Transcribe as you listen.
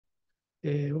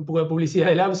Un poco de publicidad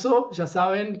del ABSO. Ya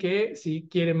saben que si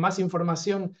quieren más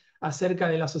información acerca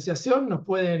de la asociación, nos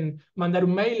pueden mandar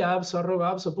un mail a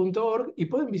abso@abso.org y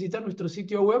pueden visitar nuestro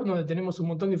sitio web donde tenemos un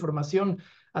montón de información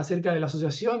acerca de la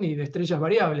asociación y de estrellas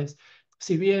variables.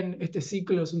 Si bien este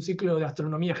ciclo es un ciclo de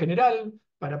astronomía general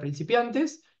para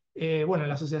principiantes, bueno,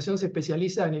 la asociación se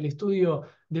especializa en el estudio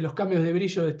de los cambios de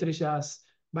brillo de estrellas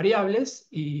variables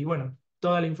y bueno,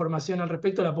 toda la información al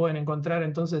respecto la pueden encontrar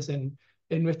entonces en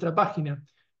nuestra página.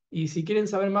 Y si quieren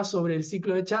saber más sobre el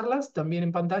ciclo de charlas, también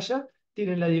en pantalla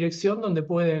tienen la dirección donde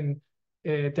pueden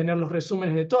tener los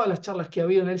resúmenes de todas las charlas que ha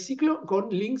habido en el ciclo con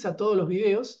links a todos los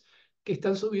videos que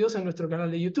están subidos en nuestro canal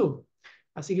de YouTube.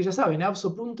 Así que ya saben,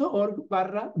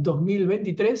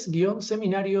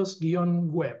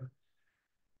 abso.org/2023-seminarios-web.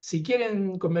 Si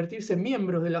quieren convertirse en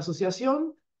miembros de la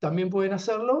asociación, también pueden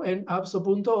hacerlo en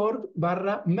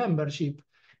abso.org/membership.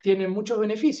 Tienen muchos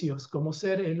beneficios, como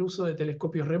ser el uso de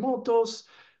telescopios remotos,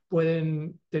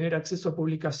 pueden tener acceso a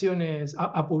publicaciones,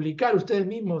 a publicar ustedes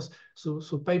mismos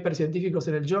sus papers científicos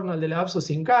en el journal de la ABSO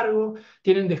sin cargo,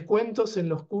 tienen descuentos en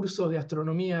los cursos de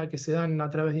astronomía que se dan a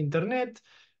través de Internet,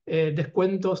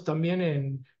 descuentos también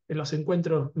en los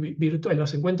encuentros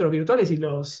virtuales y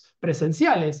los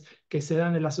presenciales que se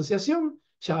dan en la asociación.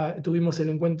 Ya tuvimos el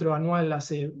encuentro anual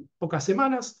hace pocas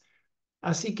semanas,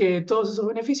 así que todos esos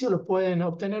beneficios los pueden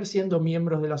obtener siendo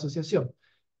miembros de la asociación.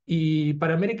 Y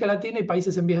para América Latina y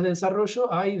países en vías de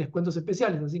desarrollo hay descuentos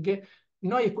especiales, así que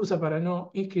no hay excusa para no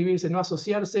inscribirse, no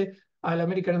asociarse a la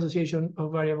American Association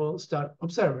of Variable Star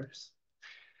Observers.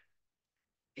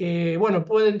 Bueno,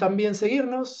 pueden también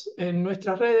seguirnos en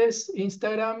nuestras redes,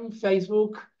 Instagram,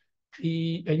 Facebook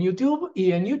y en YouTube.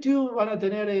 Y en YouTube van a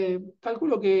tener,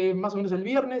 calculo que más o menos el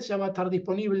viernes ya va a estar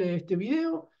disponible este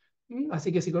video.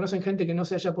 Así que si conocen gente que no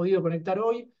se haya podido conectar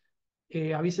hoy,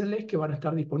 avísenles que van a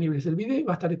estar disponibles el video,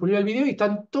 va a estar disponible el video y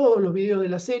están todos los videos de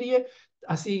la serie,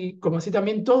 así como así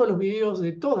también todos los videos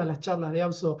de todas las charlas de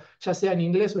ABSO, ya sea en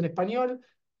inglés o en español.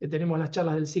 Tenemos las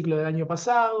charlas del ciclo del año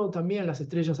pasado, también las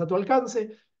estrellas a tu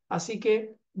alcance. Así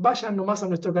que vayan nomás a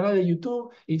nuestro canal de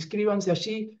YouTube, inscríbanse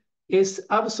allí, es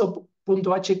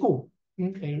abso.hq,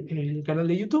 el canal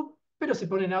de YouTube, pero si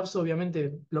ponen ABSO,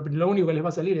 obviamente lo único que les va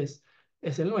a salir es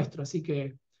el nuestro, así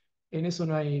que en eso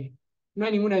no hay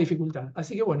ninguna dificultad.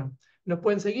 Así que bueno, nos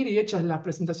pueden seguir y hechas las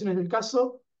presentaciones del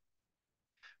caso,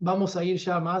 vamos a ir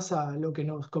ya más a lo que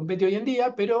nos compete hoy en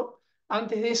día, pero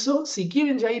antes de eso, si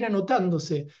quieren ya ir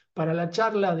anotándose para la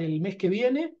charla del mes que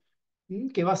viene,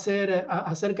 que va a ser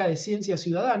acerca de ciencia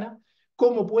ciudadana,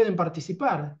 ¿cómo pueden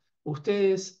participar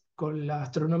ustedes con la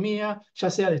astronomía, ya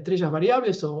sea de estrellas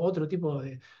variables o otro tipo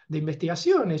de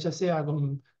investigaciones, ya sea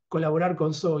colaborar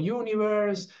con So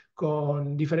Universe,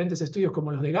 con diferentes estudios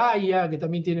como los de Gaia, que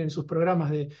también tienen sus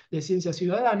programas de ciencia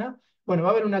ciudadana? Bueno, va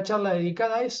a haber una charla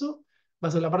dedicada a eso, va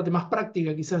a ser la parte más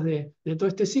práctica quizás de todo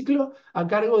este ciclo, a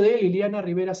cargo de Liliana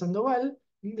Rivera Sandoval,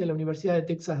 de la Universidad de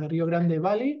Texas de Río Grande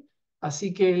Valley.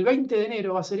 Así que el 20 de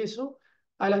enero va a ser eso,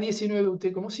 a las 19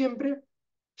 UT como siempre.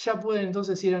 Ya pueden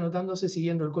entonces ir anotándose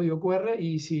siguiendo el código QR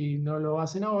y si no lo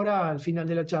hacen ahora, al final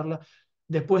de la charla,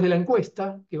 después de la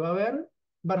encuesta que va a haber,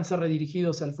 van a ser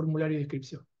redirigidos al formulario de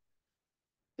inscripción.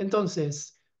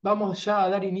 Entonces, vamos ya a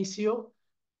dar inicio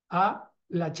a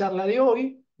la charla de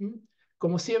hoy.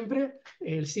 Como siempre,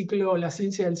 el ciclo La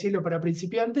Ciencia del Cielo para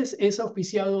Principiantes es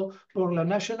auspiciado por la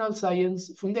National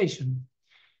Science Foundation.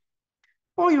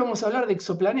 Hoy vamos a hablar de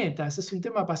exoplanetas, es un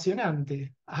tema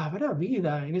apasionante. ¿Habrá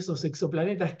vida en esos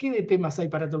exoplanetas? ¿Qué de temas hay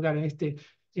para tocar en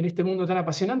este mundo tan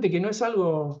apasionante que es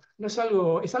algo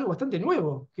bastante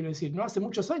nuevo, quiero decir, no hace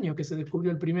muchos años que se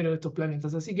descubrió el primero de estos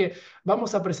planetas? Así que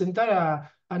vamos a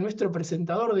presentar a nuestro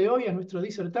presentador de hoy, a nuestro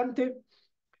disertante.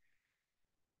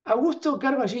 Augusto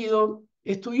Carballido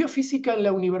estudió física en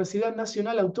la Universidad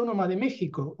Nacional Autónoma de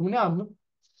México, UNAM,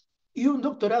 y un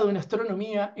doctorado en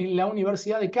astronomía en la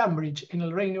Universidad de Cambridge, en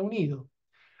el Reino Unido.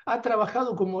 Ha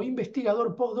trabajado como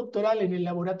investigador postdoctoral en el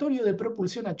Laboratorio de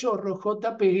Propulsión a Chorro,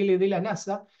 JPL, de la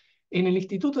NASA, en el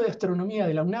Instituto de Astronomía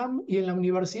de la UNAM y en la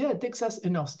Universidad de Texas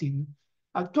en Austin.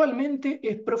 Actualmente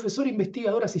es profesor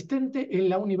investigador asistente en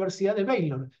la Universidad de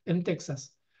Baylor, en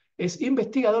Texas. Es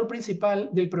investigador principal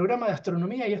del Programa de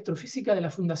Astronomía y Astrofísica de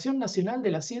la Fundación Nacional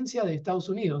de la Ciencia de Estados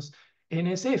Unidos,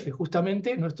 NSF,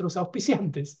 justamente nuestros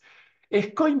auspiciantes.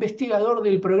 Es coinvestigador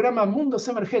del programa Mundos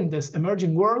Emergentes,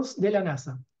 Emerging Worlds, de la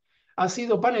NASA. Ha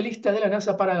sido panelista de la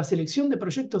NASA para la selección de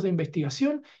proyectos de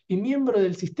investigación y miembro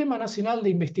del Sistema Nacional de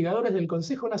Investigadores del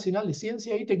Consejo Nacional de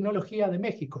Ciencia y Tecnología de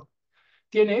México.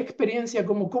 Tiene experiencia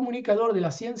como comunicador de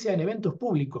la ciencia en eventos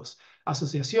públicos.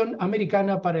 Asociación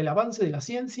Americana para el Avance de la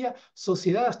Ciencia,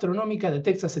 Sociedad Astronómica de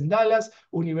Texas en Dallas,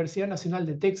 Universidad Nacional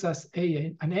de Texas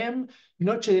A&M,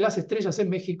 Noche de las Estrellas en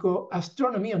México,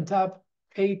 Astronomy on Tap,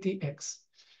 ATX.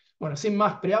 Bueno, sin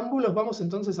más preámbulos, vamos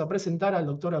entonces a presentar al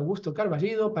doctor Augusto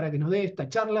Carballido para que nos dé esta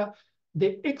charla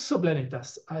de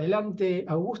exoplanetas. Adelante,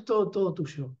 Augusto, todo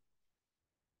tuyo.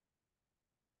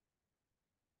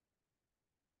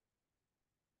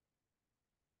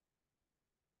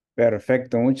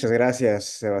 Perfecto, muchas gracias,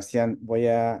 Sebastián. Voy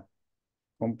a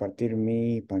compartir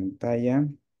mi pantalla.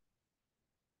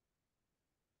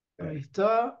 Ahí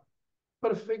está.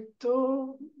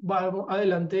 Perfecto. Vamos,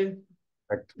 adelante.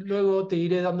 Perfecto, Luego te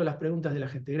iré dando las preguntas de la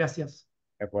gente. Gracias.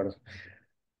 de acuerdo.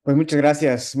 Pues muchas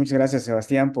gracias,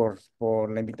 Sebastián, por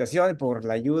la invitación y por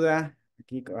la ayuda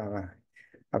aquí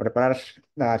a preparar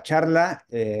la charla.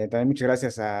 También muchas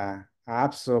gracias a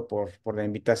APSO por la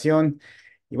invitación.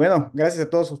 Y bueno, gracias a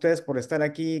todos ustedes por estar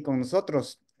aquí con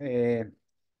nosotros.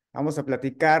 Vamos a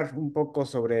platicar un poco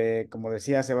sobre, como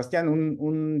decía Sebastián,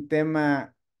 un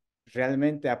tema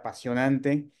realmente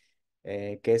apasionante,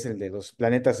 que es el de los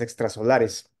planetas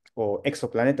extrasolares o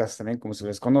exoplanetas, también como se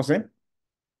les conoce,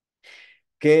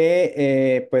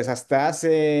 que pues hasta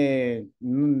hace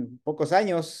pocos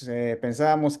años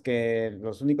pensábamos que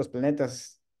los únicos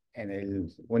planetas en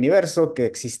el universo que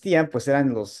existían pues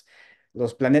eran los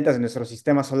planetas de nuestro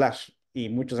sistema solar, y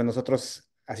muchos de nosotros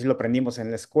así lo aprendimos en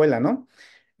la escuela, ¿no?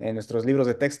 En nuestros libros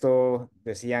de texto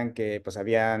decían que pues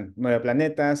habían 9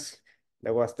 planetas.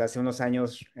 Luego hasta hace unos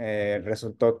años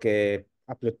resultó que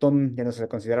a Plutón ya no se le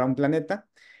consideraba un planeta.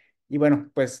 Y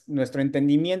bueno, pues nuestro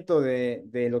entendimiento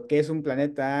de lo que es un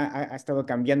planeta ha estado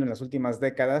cambiando en las últimas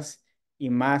décadas, y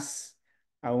más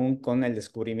aún con el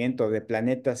descubrimiento de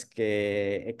planetas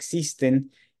que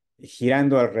existen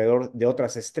girando alrededor de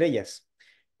otras estrellas.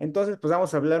 Entonces, pues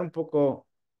vamos a hablar un poco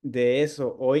de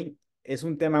eso hoy. Es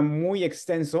un tema muy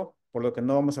extenso, por lo que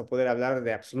no vamos a poder hablar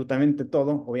de absolutamente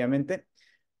todo, obviamente,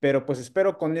 pero pues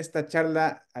espero con esta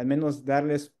charla al menos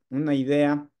darles una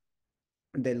idea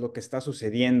de lo que está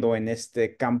sucediendo en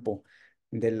este campo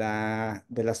de la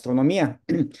astronomía.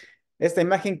 Esta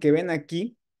imagen que ven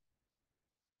aquí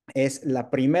es la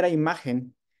primera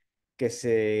imagen que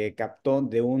se captó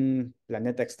de un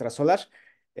planeta extrasolar.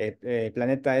 El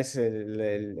planeta es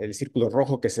el círculo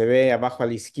rojo que se ve abajo a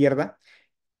la izquierda,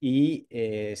 y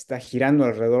está girando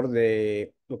alrededor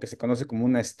de lo que se conoce como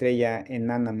una estrella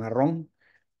enana marrón,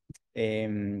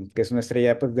 que es una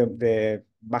estrella pues, de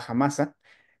baja masa.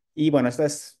 Y bueno,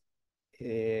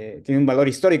 tiene un valor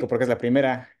histórico porque es la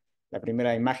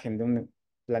primera imagen de un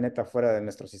planeta fuera de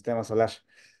nuestro sistema solar.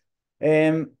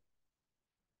 Em,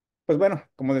 pues bueno,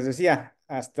 como les decía,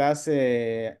 hasta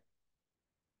hace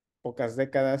pocas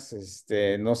décadas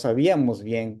no sabíamos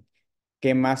bien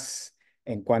qué más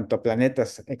en cuanto a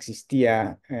planetas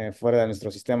existía fuera de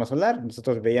nuestro sistema solar.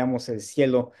 Nosotros veíamos el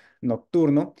cielo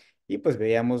nocturno y pues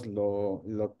veíamos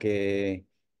lo que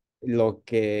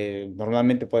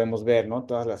normalmente podemos ver, ¿no?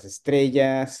 Todas las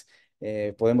estrellas,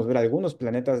 podemos ver algunos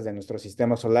planetas de nuestro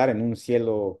sistema solar en un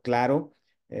cielo claro.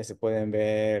 Se pueden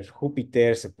ver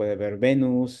Júpiter, se puede ver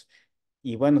Venus,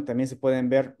 y bueno, también se pueden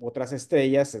ver otras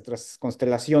estrellas, otras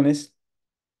constelaciones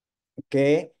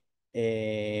que,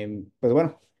 pues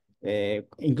bueno,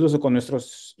 incluso con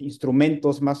nuestros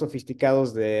instrumentos más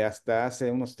sofisticados de hasta hace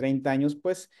unos 30 años,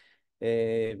 pues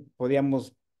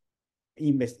podíamos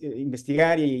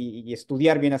investigar y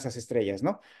estudiar bien esas estrellas,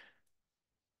 ¿no?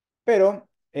 Pero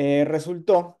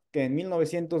resultó que en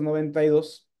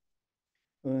 1992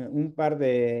 un par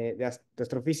de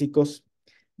astrofísicos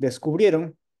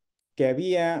descubrieron que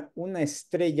había una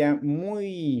estrella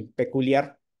muy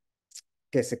peculiar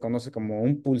que se conoce como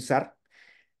un pulsar,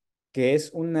 que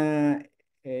es una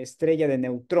estrella de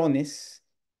neutrones,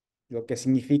 lo que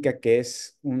significa que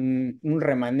es un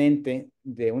remanente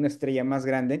de una estrella más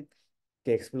grande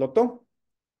que explotó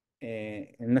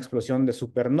en una explosión de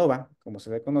supernova, como se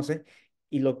le conoce,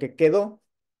 y lo que quedó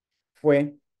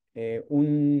fue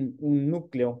un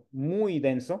núcleo muy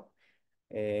denso,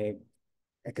 eh,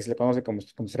 que se le conoce como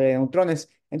estrella de neutrones.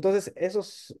 Entonces,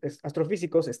 esos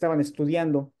astrofísicos estaban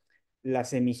estudiando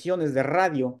las emisiones de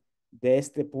radio de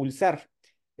este pulsar.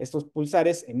 Estos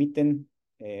pulsares emiten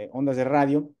ondas de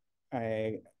radio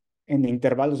eh, en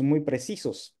intervalos muy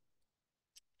precisos,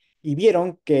 y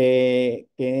vieron que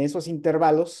esos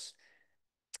intervalos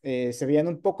se veían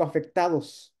un poco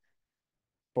afectados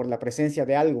por la presencia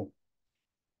de algo.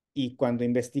 Y cuando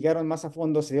investigaron más a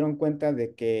fondo, se dieron cuenta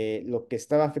de que lo que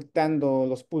estaba afectando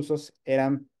los pulsos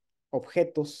eran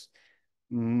objetos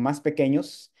más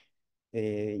pequeños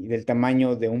y del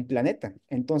tamaño de un planeta.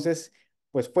 Entonces,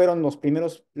 pues fueron los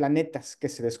primeros planetas que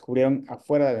se descubrieron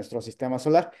afuera de nuestro sistema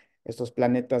solar, estos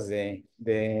planetas de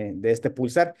este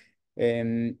pulsar.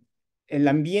 Em, el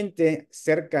ambiente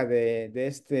cerca de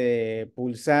este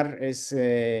pulsar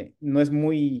no es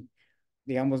muy,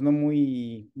 digamos, no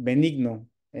muy benigno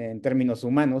en términos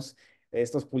humanos.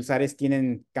 Estos pulsares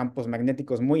tienen campos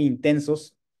magnéticos muy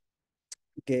intensos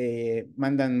que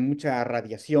mandan mucha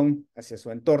radiación hacia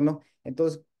su entorno.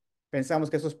 Entonces, pensamos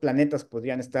que esos planetas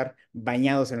podrían estar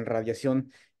bañados en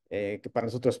radiación que para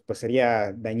nosotros pues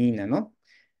sería dañina, ¿no?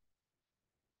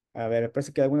 A ver, me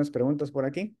parece que hay algunas preguntas por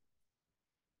aquí.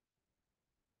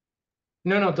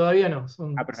 No, no, todavía no.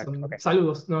 Ah, perfecto, ok. Son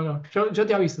saludos. No, no. Yo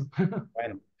te aviso.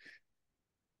 Bueno,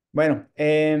 bueno,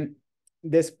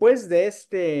 después de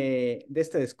este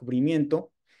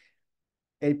descubrimiento,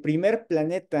 el primer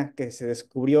planeta que se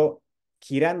descubrió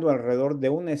girando alrededor de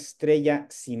una estrella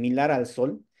similar al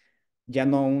Sol, ya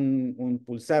no un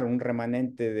pulsar, un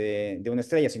remanente de una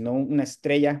estrella, sino una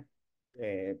estrella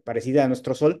parecida a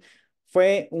nuestro Sol,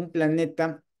 fue un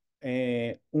planeta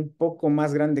un poco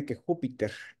más grande que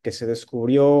Júpiter, que se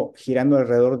descubrió girando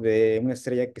alrededor de una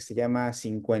estrella que se llama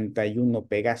 51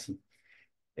 Pegasi,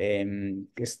 que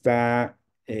está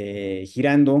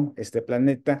girando este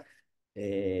planeta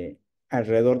eh,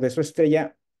 alrededor de su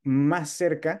estrella más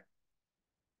cerca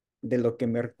de lo que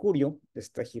Mercurio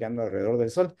está girando alrededor del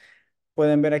Sol.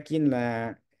 Pueden ver aquí en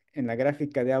la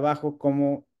gráfica de abajo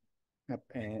cómo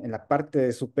en la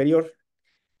parte superior,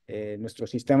 nuestro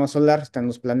sistema solar, están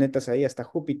los planetas ahí hasta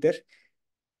Júpiter.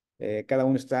 Cada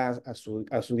uno está a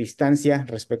su distancia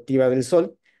respectiva del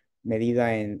Sol,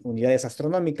 medida en unidades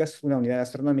astronómicas. Una unidad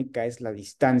astronómica es la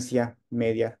distancia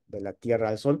media de la Tierra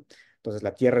al Sol. Entonces,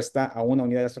 la Tierra está a una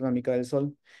unidad astronómica del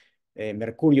Sol.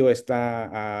 Mercurio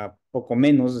está a poco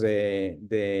menos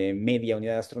de media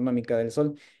unidad astronómica del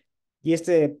Sol. Y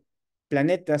este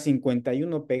planeta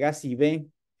 51 Pegasi B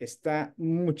está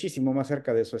muchísimo más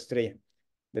cerca de su estrella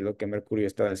de lo que Mercurio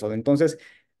está del Sol. Entonces,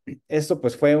 esto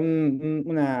pues fue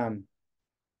una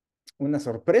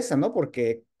sorpresa, ¿no?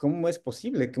 Porque ¿cómo es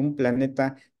posible que un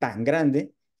planeta tan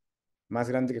grande, más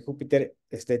grande que Júpiter,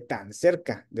 esté tan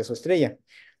cerca de su estrella?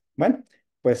 Bueno,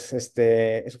 pues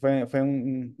eso fue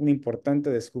un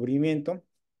importante descubrimiento.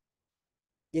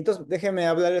 Y entonces déjenme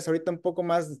hablarles ahorita un poco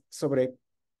más sobre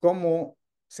cómo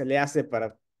se le hace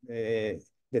para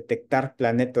detectar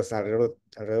planetas alrededor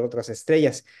de otras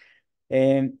estrellas.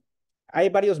 Eh, Hay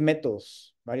varios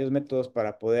métodos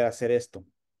para poder hacer esto.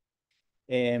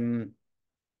 Em,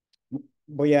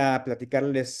 Voy a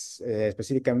platicarles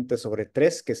específicamente sobre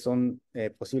tres que son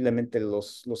posiblemente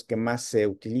los que más se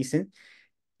utilicen.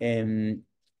 Em,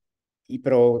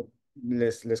 pero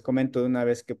les comento de una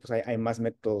vez que pues, hay más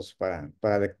métodos para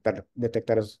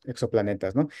detectar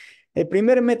exoplanetas, ¿no? El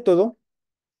primer método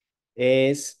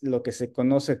es lo que se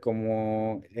conoce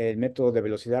como el método de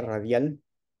velocidad radial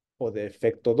o de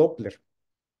efecto Doppler.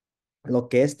 Lo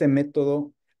que este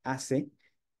método hace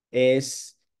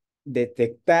es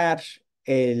detectar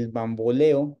el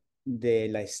bamboleo de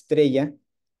la estrella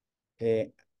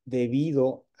eh,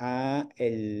 debido a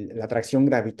la atracción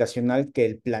gravitacional que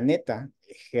el planeta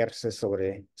ejerce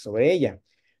sobre ella.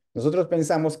 Nosotros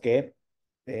pensamos que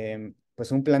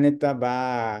pues un planeta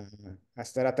va a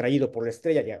estar atraído por la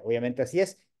estrella, ya, obviamente así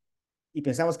es, y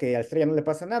pensamos que a la estrella no le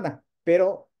pasa nada,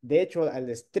 pero de hecho a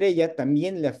la estrella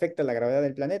también le afecta la gravedad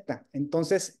del planeta.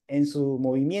 Entonces, en su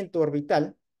movimiento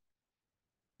orbital,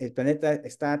 el planeta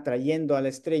está atrayendo a la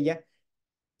estrella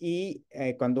y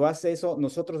cuando hace eso,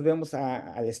 nosotros vemos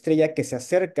a la estrella que se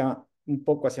acerca un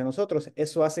poco hacia nosotros.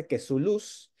 Eso hace que su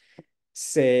luz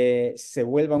se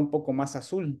vuelva un poco más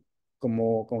azul,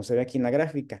 como se ve aquí en la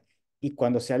gráfica. Y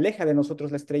cuando se aleja de nosotros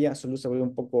la estrella, su luz se vuelve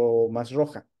un poco más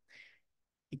roja.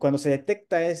 Y cuando se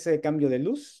detecta ese cambio de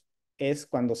luz, es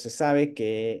cuando se sabe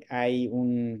que hay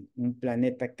un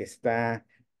planeta que está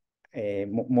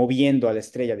moviendo a la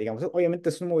estrella, digamos. Obviamente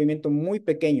es un movimiento muy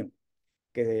pequeño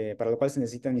para lo cual se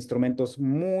necesitan instrumentos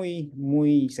muy,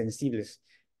 muy sensibles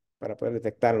para poder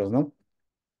detectarlos, ¿no?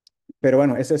 Pero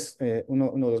bueno, ese es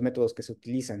uno de los métodos que se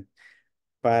utilizan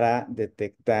para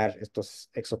detectar estos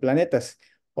exoplanetas.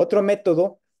 Otro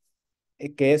método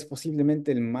que es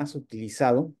posiblemente el más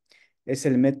utilizado es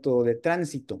el método de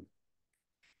tránsito.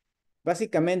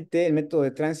 Básicamente, el método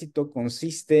de tránsito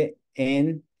consiste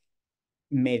en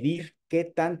medir qué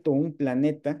tanto un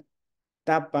planeta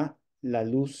tapa la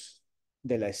luz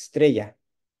de la estrella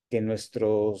que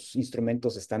nuestros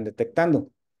instrumentos están detectando.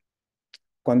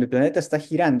 Cuando el planeta está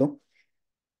girando,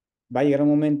 va a llegar un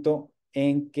momento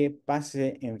en que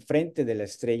pase enfrente de la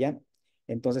estrella.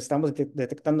 Entonces estamos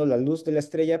detectando la luz de la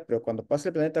estrella, pero cuando pase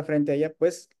el planeta frente a ella,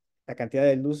 pues la cantidad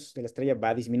de luz de la estrella va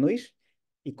a disminuir.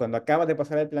 y cuando acaba de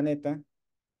pasar el planeta,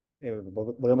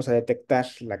 volvemos a detectar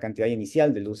la cantidad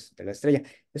inicial de luz de la estrella.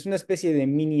 Es una especie de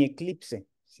mini eclipse,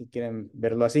 si quieren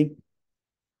verlo así.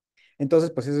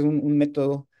 Entonces, pues ese es un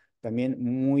método también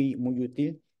muy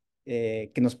útil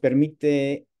que nos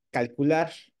permite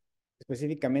calcular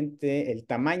específicamente el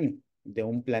tamaño de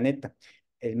un planeta.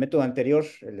 El método anterior,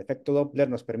 el efecto Doppler,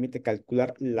 nos permite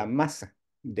calcular la masa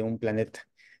de un planeta,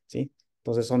 ¿sí?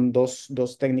 Entonces son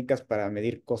dos técnicas para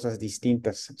medir cosas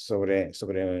distintas sobre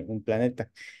un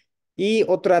planeta. Y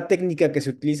otra técnica que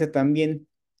se utiliza también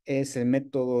es el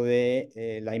método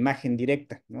de la imagen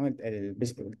directa, ¿no?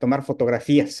 Tomar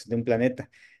fotografías de un planeta.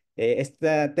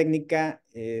 Esta técnica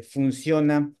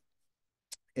funciona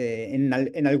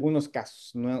en algunos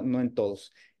casos, no en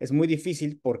todos. Es muy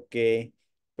difícil porque,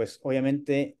 pues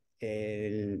obviamente,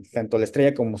 tanto la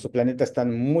estrella como su planeta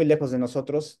están muy lejos de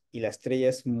nosotros y la estrella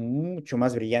es mucho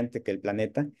más brillante que el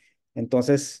planeta.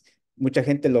 Entonces, mucha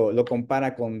gente lo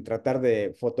compara con tratar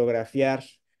de fotografiar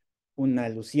una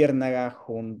luciérnaga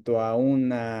junto a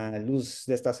una luz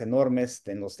de estas enormes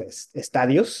en los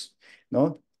estadios,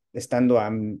 ¿no? Estando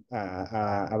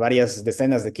a varias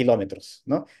decenas de kilómetros,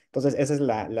 ¿no? Entonces, esa es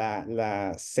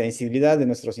la sensibilidad de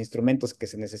nuestros instrumentos que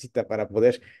se necesita para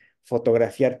poder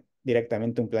fotografiar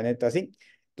directamente un planeta así.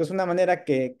 Entonces, una manera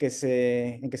en que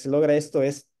se logra esto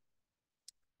es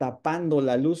tapando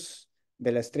la luz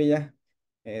de la estrella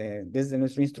desde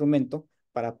nuestro instrumento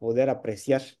para poder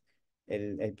apreciar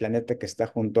el planeta que está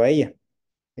junto a ella,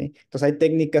 ¿sí? Entonces hay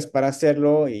técnicas para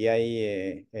hacerlo y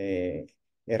hay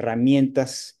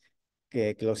herramientas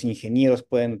que los ingenieros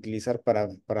pueden utilizar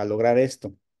para lograr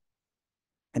esto.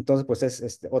 Entonces, pues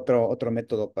es otro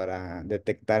método para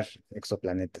detectar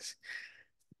exoplanetas.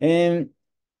 Em,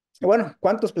 bueno,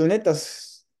 ¿cuántos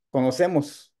planetas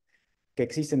conocemos que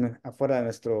existen afuera de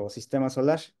nuestro sistema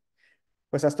solar?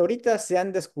 Pues hasta ahorita se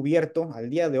han descubierto, al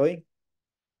día de hoy,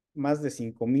 más de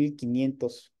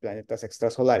 5.500 planetas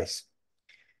extrasolares.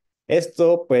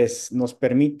 Esto pues nos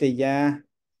permite ya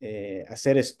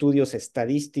hacer estudios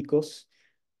estadísticos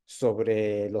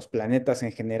sobre los planetas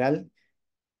en general,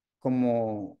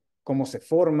 cómo se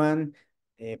forman,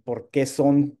 por qué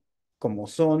son como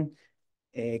son,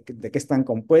 de qué están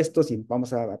compuestos, y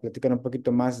vamos a platicar un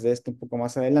poquito más de esto un poco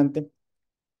más adelante.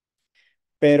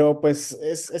 Pero pues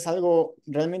es algo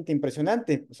realmente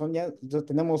impresionante. Nos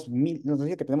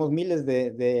dice que tenemos miles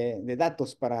de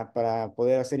datos para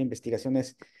poder hacer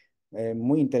investigaciones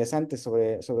muy interesantes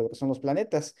sobre lo que son los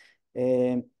planetas.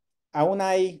 Eh, Aún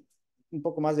hay un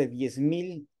poco más de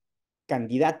 10.000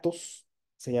 candidatos,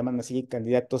 se llaman así,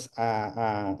 candidatos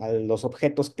a los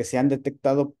objetos que se han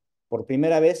detectado por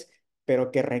primera vez,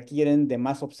 pero que requieren de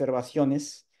más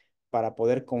observaciones para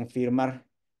poder confirmar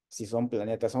si son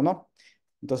planetas o no.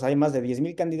 Entonces hay más de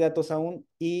 10.000 candidatos aún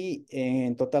y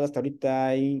en total hasta ahorita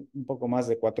hay un poco más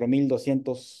de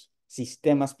 4.200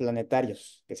 sistemas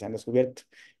planetarios que se han descubierto.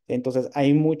 Entonces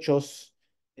hay muchos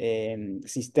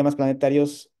sistemas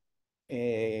planetarios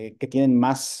que tienen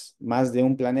más de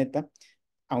un planeta,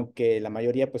 aunque la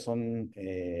mayoría pues son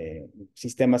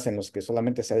sistemas en los que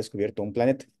solamente se ha descubierto un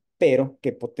planeta, pero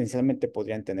que potencialmente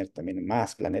podrían tener también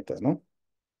más planetas, ¿no?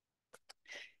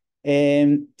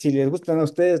 Si les gustan a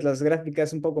ustedes las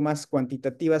gráficas un poco más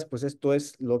cuantitativas, pues esto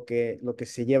es lo que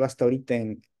se lleva hasta ahorita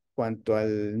en cuanto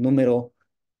al número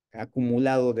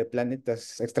acumulado de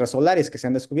planetas extrasolares que se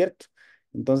han descubierto.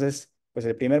 Entonces, pues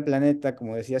el primer planeta,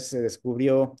 como decía, se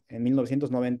descubrió en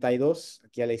 1992,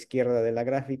 aquí a la izquierda de la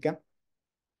gráfica,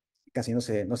 casi no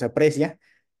se aprecia,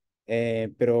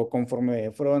 pero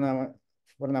conforme fueron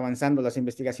avanzando las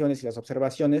investigaciones y las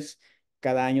observaciones,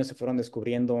 cada año se fueron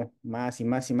descubriendo más y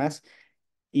más y más.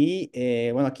 Y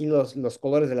bueno, aquí los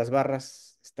colores de las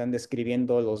barras están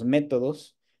describiendo los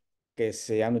métodos que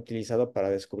se han utilizado para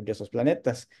descubrir esos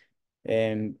planetas.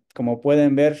 Como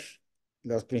pueden ver,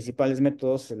 los principales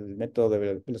métodos, el método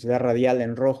de velocidad radial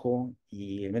en rojo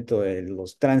y el método de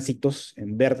los tránsitos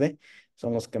en verde,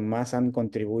 son los que más han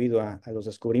contribuido a los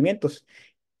descubrimientos.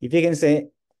 Y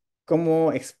fíjense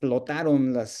cómo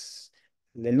explotaron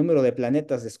el número de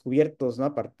planetas descubiertos, ¿no?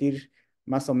 A partir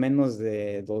más o menos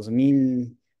de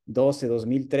 2012,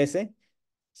 2013,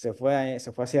 se fue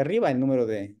hacia arriba el número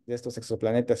de estos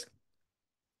exoplanetas.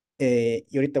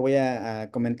 Y ahorita voy a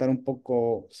comentar un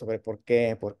poco sobre por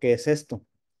qué es esto.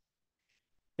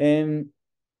 Em,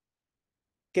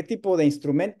 ¿Qué tipo de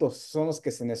instrumentos son los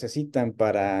que se necesitan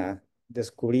para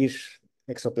descubrir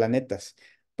exoplanetas?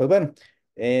 Pues bueno,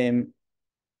 em,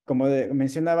 como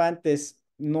mencionaba antes,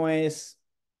 no es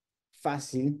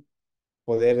fácil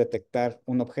poder detectar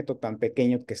un objeto tan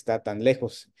pequeño que está tan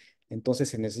lejos. Entonces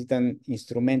se necesitan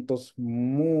instrumentos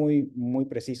muy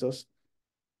precisos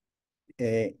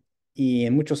eh, y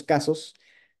en muchos casos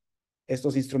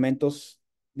estos instrumentos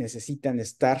necesitan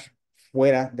estar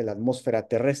fuera de la atmósfera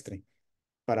terrestre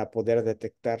para poder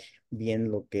detectar bien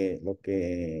lo que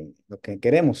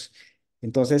queremos.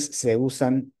 Entonces se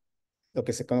usan lo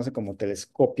que se conoce como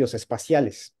telescopios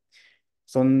espaciales.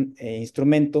 Son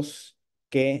instrumentos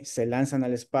que se lanzan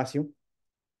al espacio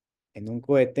en un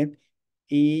cohete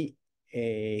y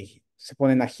se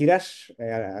ponen a girar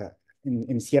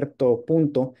en cierto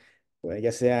punto, pues,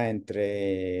 ya sea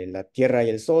entre la Tierra y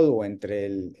el Sol o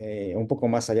entre un poco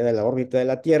más allá de la órbita de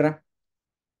la Tierra,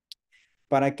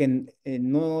 para que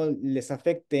no les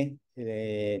afecte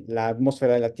la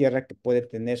atmósfera de la Tierra, que puede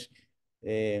tener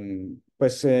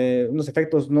pues unos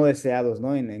efectos no deseados,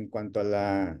 ¿no? En cuanto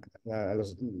a, a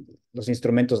los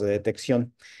instrumentos de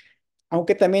detección.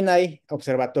 Aunque también hay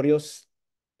observatorios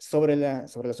sobre la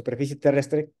superficie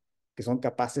terrestre que son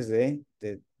capaces de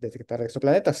detectar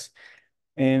exoplanetas.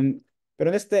 Em,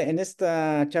 pero en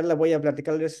esta charla voy a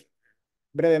platicarles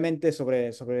brevemente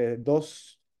sobre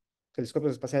dos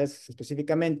telescopios espaciales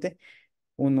específicamente.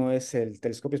 Uno es el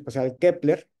telescopio espacial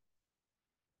Kepler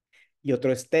y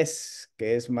otro es TESS,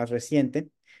 que es más reciente.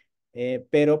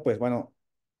 Pero pues bueno,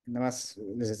 nada más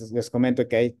les comento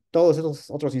que hay todos esos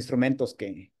otros instrumentos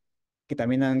que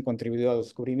también han contribuido a los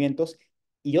descubrimientos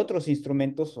y otros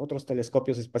instrumentos, otros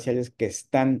telescopios espaciales que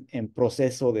están en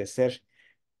proceso de ser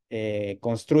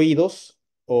construidos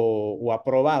o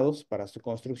aprobados para su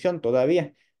construcción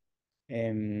todavía.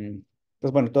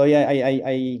 Pues bueno, todavía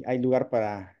hay lugar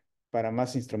para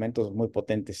más instrumentos muy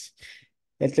potentes.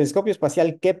 El telescopio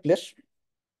espacial Kepler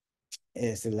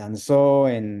se lanzó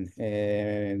en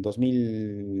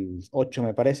 2008,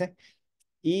 me parece,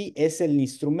 y es el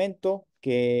instrumento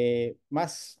que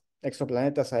más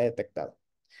exoplanetas ha detectado.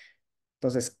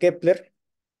 Entonces, Kepler,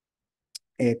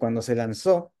 cuando se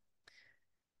lanzó,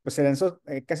 pues se lanzó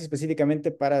casi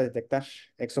específicamente para detectar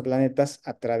exoplanetas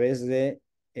a través de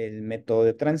el método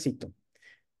de tránsito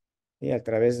y a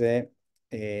través de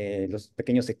los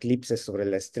pequeños eclipses sobre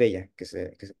la estrella que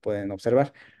se pueden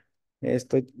observar.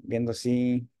 Estoy viendo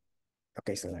si... Ok,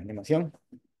 está la animación.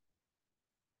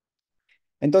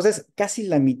 Entonces, casi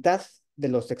la mitad de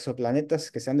los exoplanetas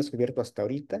que se han descubierto hasta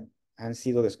ahorita han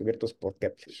sido descubiertos por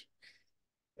Kepler.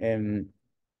 Em,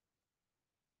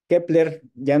 Kepler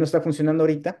ya no está funcionando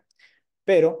ahorita,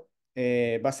 pero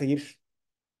va a seguir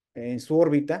en su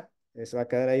órbita, se va a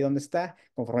quedar ahí donde está.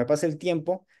 Conforme pase el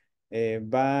tiempo,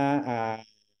 va a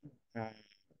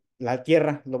la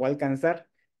Tierra lo va a alcanzar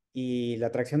y la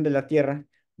atracción de la Tierra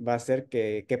va a hacer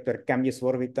que Kepler cambie su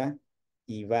órbita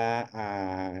y va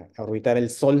a orbitar el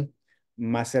Sol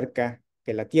más cerca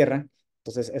que la Tierra.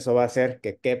 Entonces eso va a hacer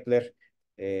que Kepler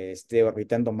esté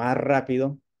orbitando más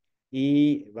rápido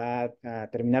y va a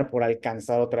terminar por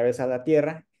alcanzar otra vez a la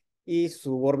Tierra y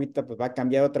su órbita pues va a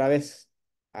cambiar otra vez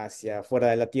hacia fuera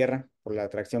de la Tierra por la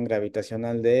atracción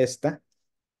gravitacional de esta.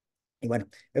 Y bueno,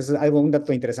 eso es un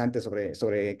dato interesante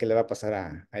sobre qué le va a pasar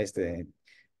a este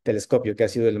telescopio, que ha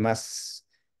sido el más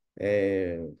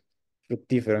eh,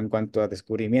 fructífero en cuanto a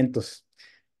descubrimientos.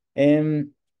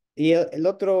 Em, y el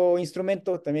otro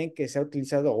instrumento también que se ha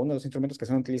utilizado, o uno de los instrumentos que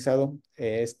se han utilizado,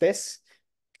 es TESS,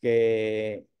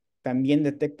 que también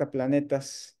detecta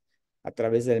planetas a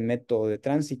través del método de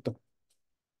tránsito.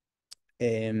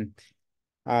 Em,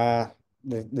 Ha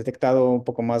detectado un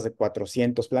poco más de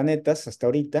 400 planetas hasta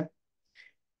ahorita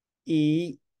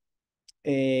y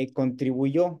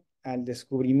contribuyó al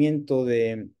descubrimiento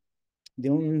de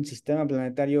un sistema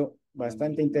planetario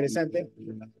bastante interesante,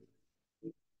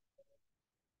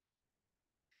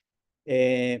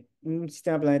 un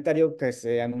sistema planetario que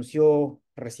se anunció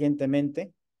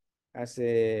recientemente,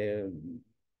 hace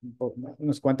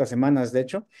unas cuantas semanas, de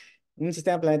hecho, un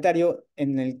sistema planetario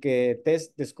en el que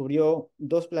TESS descubrió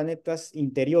dos planetas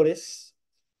interiores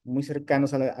muy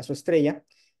cercanos a su estrella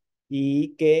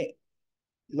y que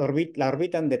la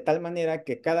orbitan de tal manera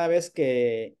que cada vez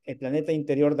que el planeta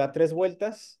interior da 3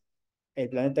 vueltas, el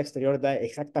planeta exterior da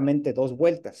exactamente 2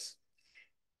 vueltas.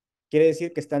 Quiere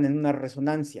decir que están en una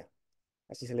resonancia,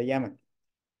 así se le llama.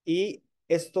 Y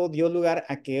esto dio lugar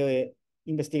a que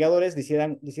investigadores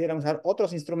decidieran usar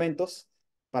otros instrumentos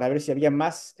para ver si había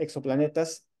más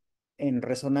exoplanetas en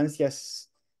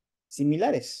resonancias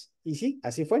similares. Y sí,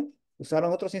 así fue.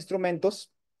 Usaron otros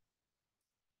instrumentos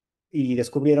y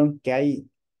descubrieron que hay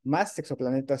más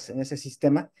exoplanetas en ese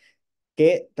sistema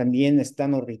que también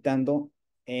están orbitando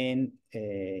en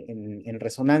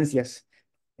resonancias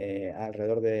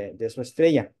alrededor de su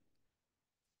estrella.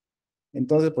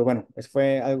 Entonces, pues bueno,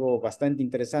 fue algo bastante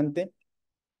interesante.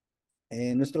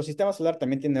 Nuestro sistema solar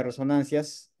también tiene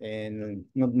resonancias.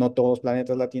 No todos los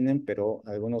planetas la tienen, pero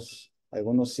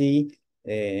algunos sí.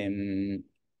 Em,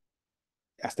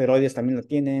 Asteroides también lo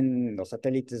tienen, los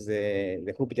satélites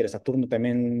de Júpiter y Saturno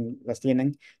también las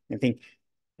tienen, en fin.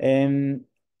 Em,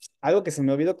 Algo que se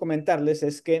me olvidó comentarles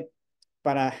es que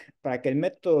para, para que el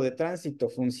método de tránsito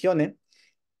funcione,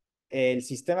 el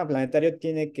sistema planetario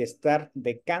tiene que estar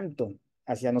de canto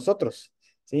hacia nosotros,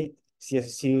 ¿sí?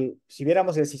 Si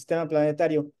viéramos el sistema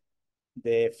planetario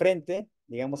de frente,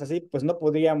 digamos así, pues no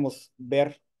podríamos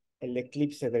ver el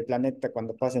eclipse del planeta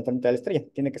cuando pasa enfrente de la estrella.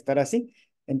 Tiene que estar así.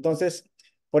 Entonces,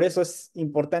 por eso es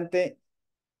importante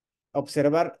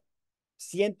observar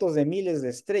cientos de miles de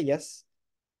estrellas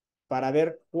para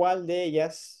ver cuál de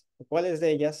ellas, o cuáles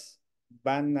de ellas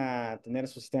van a tener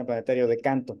su sistema planetario de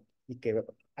canto y que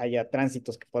haya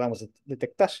tránsitos que podamos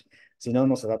detectar. Si no,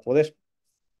 no se va a poder.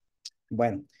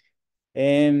 Bueno,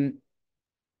 em,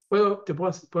 ¿Puedo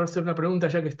hacer una pregunta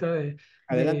ya que está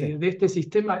adelante. de este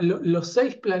sistema? Los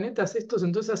seis planetas estos,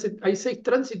 entonces hay seis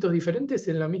tránsitos diferentes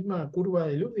en la misma curva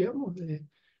de luz, digamos, de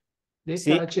esta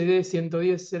Sí, HD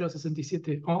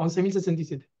 110.067, o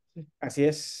 11.067. Sí. así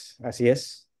es, así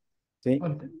es. Sí,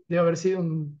 Bueno, debe haber sido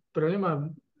un problema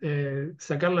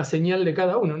sacar la señal de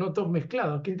cada uno, ¿no? Todos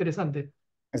mezclados, qué interesante. Sí, sí.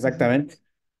 exactamente,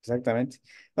 exactamente.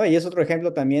 No, y es otro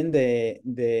ejemplo también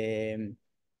de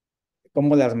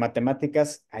cómo las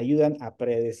matemáticas ayudan a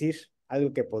predecir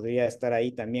algo que podría estar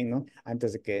ahí también, ¿no?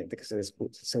 Antes de que se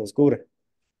descubra.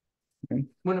 ¿Sí?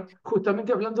 Bueno,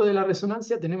 justamente hablando de la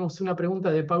resonancia, tenemos una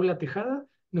pregunta de Paula Tejada.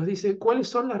 Nos dice, ¿cuáles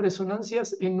son las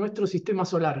resonancias en nuestro sistema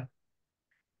solar?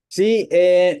 Sí,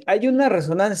 hay una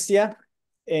resonancia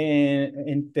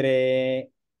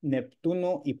entre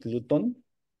Neptuno y Plutón.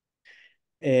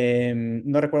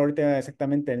 No recuerdo ahorita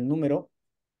exactamente el número,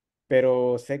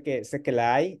 pero sé que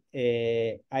la hay.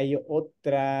 Hay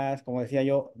otras, como decía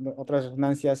yo, otras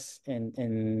resonancias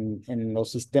en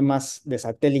los sistemas de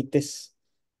satélites,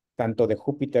 tanto de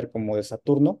Júpiter como de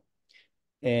Saturno.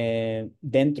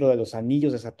 Dentro de los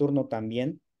anillos de Saturno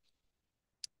también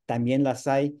las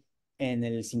hay en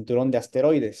el cinturón de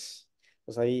asteroides.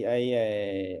 Pues hay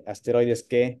asteroides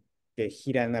que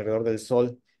giran alrededor del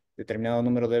Sol determinado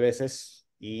número de veces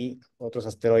y otros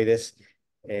asteroides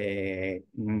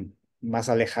más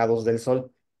alejados del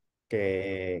Sol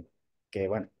que,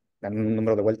 bueno, dan un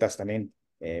número de vueltas también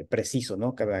preciso,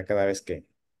 ¿no? Cada vez que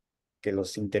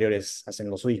los interiores hacen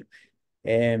lo suyo.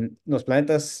 Los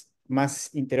planetas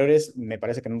más interiores me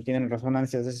parece que no tienen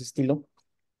resonancias de ese estilo,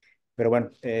 pero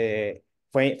bueno,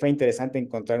 fue interesante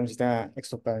encontrar un sistema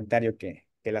exoplanetario que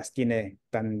las tiene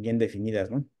tan bien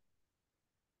definidas, ¿no?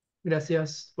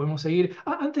 Gracias, podemos seguir.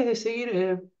 Antes de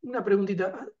seguir, una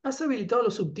preguntita. ¿Has habilitado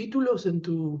los subtítulos en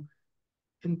tu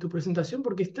presentación?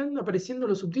 Porque están apareciendo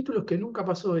los subtítulos que nunca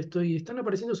pasó esto y están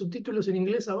apareciendo subtítulos en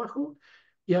inglés abajo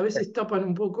y a Es veces tapan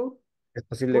un poco. es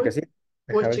posible que ¿Puedes, sí.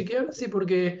 Deja puedes ver. chequear? Sí,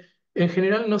 porque en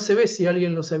general no se ve si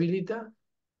alguien los habilita,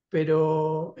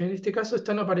 pero en este caso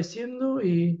están apareciendo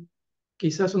y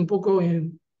quizás un poco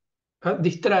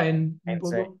distraen un Sí.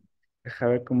 poco. Deja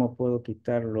ver cómo puedo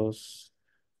quitarlos.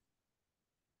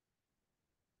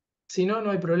 Si no,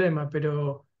 no hay problema,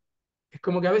 pero es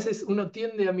como que a veces uno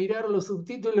tiende a mirar los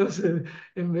subtítulos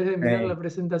en vez de mirar Eh, la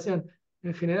presentación.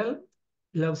 En general,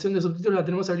 la opción de subtítulos la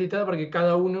tenemos habilitada para que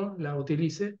cada uno la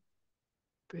utilice,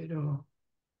 pero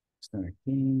Están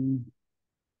aquí.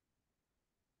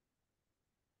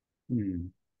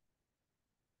 Mm,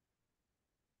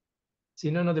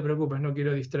 si no, no te preocupes, no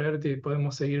quiero distraerte y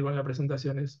podemos seguir con la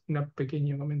presentación. Es un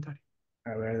pequeño comentario.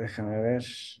 a ver, déjame ver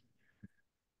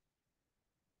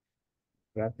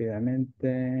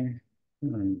rápidamente.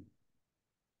 Mm,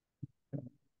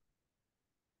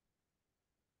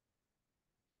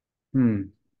 mm,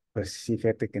 pues sí,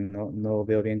 fíjate que no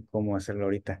veo bien cómo hacerlo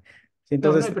ahorita. Sí, No,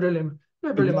 no hay entonces, problema, no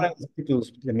hay ignora problema. los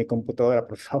títulos de mi computadora,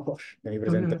 por favor, de mi No,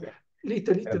 no, no. presentación.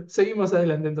 Listo, listo. Seguimos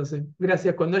adelante entonces.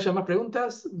 Gracias. Cuando haya más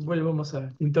preguntas, volvemos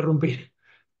a interrumpir.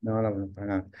 No, para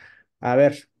nada. A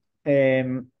ver,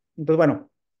 entonces, bueno,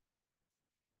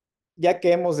 ya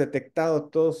que hemos detectado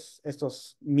todos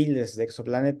estos miles de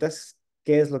exoplanetas,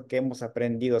 ¿qué es lo que hemos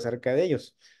aprendido acerca de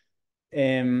ellos?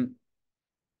 Em,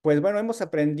 pues bueno, hemos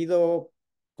aprendido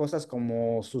cosas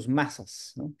como sus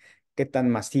masas, ¿no? ¿Qué tan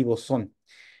masivos son?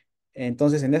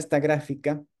 Entonces, en esta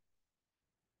gráfica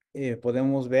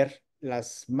podemos ver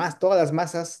todas las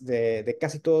masas de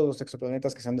casi todos los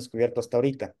exoplanetas que se han descubierto hasta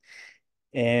ahorita.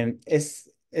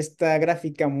 Esta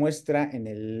gráfica muestra en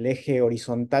el eje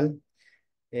horizontal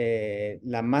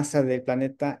la masa del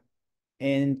planeta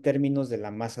en términos de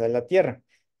la masa de la Tierra.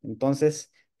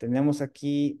 Entonces, tenemos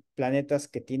aquí planetas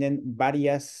que tienen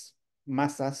varias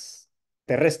masas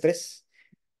terrestres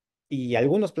y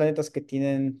algunos planetas que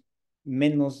tienen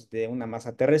menos de una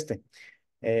masa terrestre.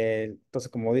 Entonces,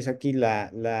 como dice aquí,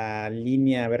 la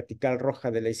línea vertical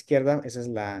roja de la izquierda, esa es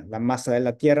la masa de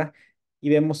la Tierra, y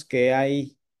vemos que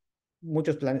hay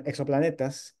muchos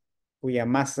exoplanetas cuya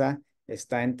masa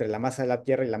está entre la masa de la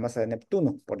Tierra y la masa de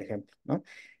Neptuno, por ejemplo, ¿no?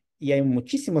 Y hay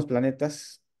muchísimos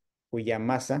planetas cuya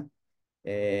masa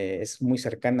es muy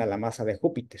cercana a la masa de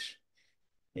Júpiter.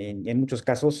 En muchos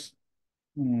casos,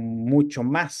 mucho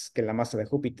más que la masa de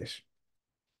Júpiter.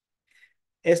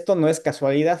 Esto no es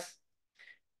casualidad.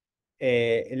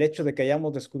 El hecho de que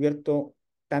hayamos descubierto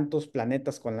tantos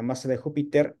planetas con la masa de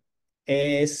Júpiter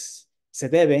se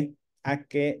debe a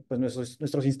que pues,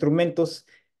 nuestros instrumentos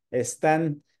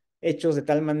están hechos de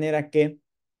tal manera que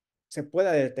se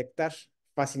pueda detectar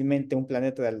fácilmente un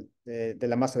planeta de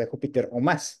la masa de Júpiter o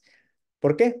más.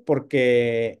 ¿Por qué?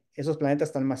 Porque esos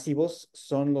planetas tan masivos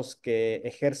son los que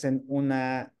ejercen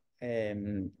una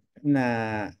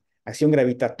acción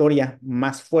gravitatoria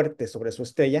más fuerte sobre su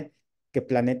estrella que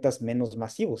planetas menos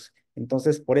masivos.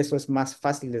 Entonces, por eso es más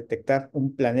fácil detectar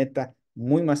un planeta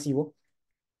muy masivo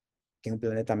que un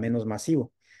planeta menos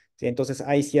masivo. ¿Sí? Entonces,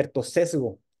 hay cierto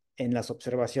sesgo en las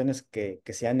observaciones que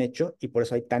se han hecho y por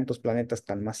eso hay tantos planetas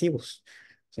tan masivos.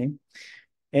 ¿Sí?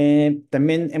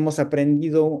 También hemos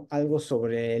aprendido algo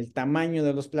sobre el tamaño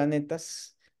de los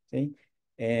planetas, ¿sí?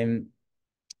 Em,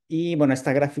 y bueno,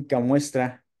 esta gráfica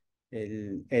muestra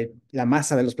la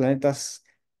masa de los planetas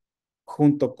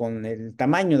junto con el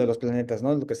tamaño de los planetas,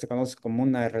 ¿no? Lo que se conoce como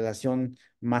una relación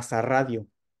masa-radio.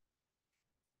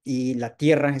 Y la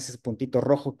Tierra, ese puntito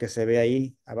rojo que se ve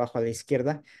ahí abajo a la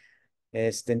izquierda,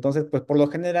 entonces, pues por lo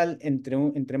general,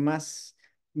 entre más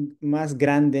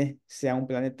grande sea un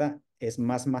planeta, es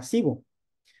más masivo,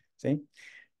 ¿sí?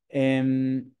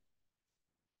 Em,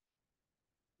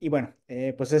 y bueno,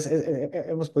 pues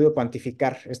hemos podido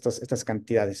cuantificar estas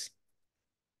cantidades.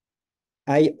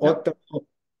 Hay No, otro,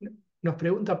 nos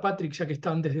pregunta Patrick, ya que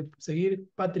está antes de seguir,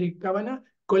 Patrick Cabana,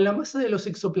 con la masa de los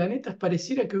exoplanetas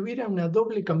pareciera que hubiera una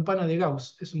doble campana de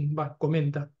Gauss.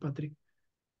 Comenta Patrick.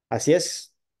 así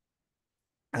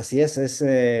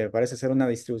parece ser una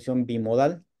distribución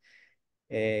bimodal.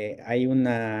 Hay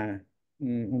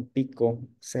un pico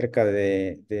cerca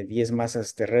de 10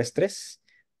 masas terrestres,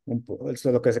 es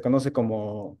lo que se conoce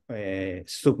como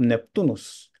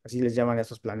subneptunos, así les llaman a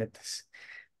esos planetas,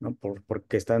 ¿no?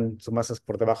 Porque están sus masas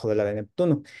por debajo de la de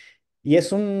Neptuno. Y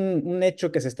es un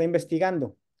hecho que se está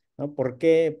investigando, ¿no? ¿Por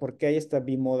qué hay esta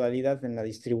bimodalidad en la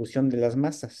distribución de las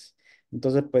masas?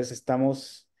 Entonces, pues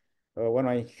bueno,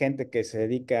 hay gente que se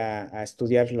dedica a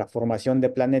estudiar la formación de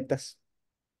planetas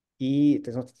y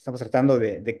estamos tratando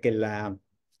de que la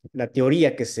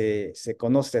teoría que se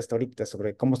conoce hasta ahorita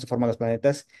sobre cómo se forman los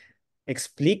planetas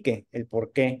explique el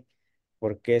por qué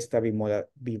esta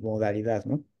bimodalidad,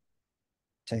 ¿no?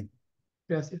 Sí.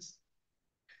 Gracias.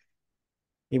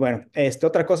 Y bueno,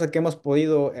 otra cosa que hemos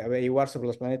podido averiguar sobre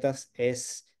los planetas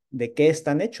es de qué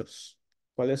están hechos,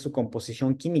 cuál es su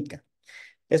composición química.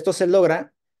 Esto se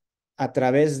logra a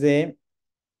través de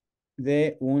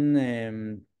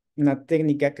una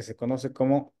técnica que se conoce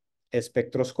como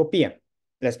espectroscopía.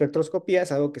 La espectroscopía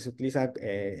es algo que se utiliza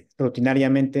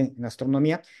rutinariamente en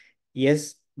astronomía y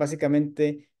es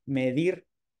básicamente medir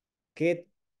qué,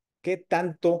 qué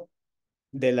tanto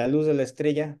de la luz de la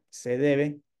estrella se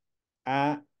debe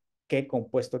a qué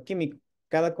compuesto químico.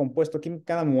 Cada compuesto químico,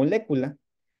 cada molécula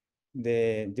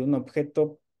de un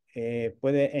objeto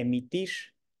puede emitir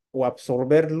o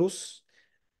absorber luz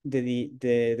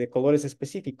de colores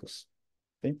específicos.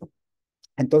 ¿Sí?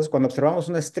 Entonces, cuando observamos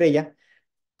una estrella,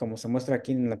 como se muestra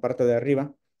aquí en la parte de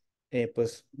arriba,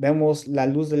 pues vemos la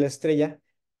luz de la estrella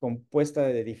compuesta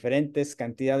de diferentes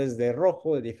cantidades de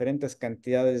rojo, de diferentes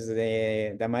cantidades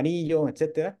de amarillo,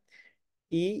 etcétera.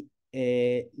 Y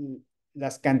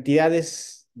las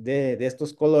cantidades de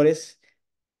estos colores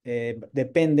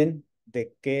dependen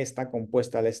de qué está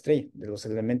compuesta la estrella, de los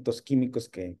elementos químicos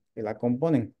que la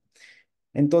componen.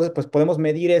 Entonces, pues podemos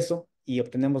medir eso y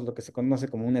obtenemos lo que se conoce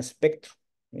como un espectro,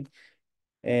 ¿sí?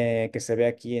 Que se ve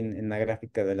aquí en la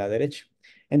gráfica de la derecha.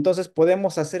 Entonces,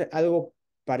 podemos hacer algo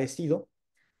parecido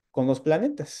con los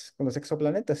planetas, con los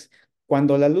exoplanetas.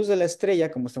 Cuando la luz de la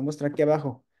estrella, como se muestra aquí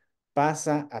abajo,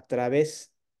 pasa a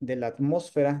través de la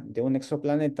atmósfera de un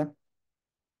exoplaneta,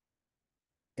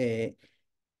 eh,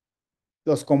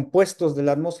 los compuestos de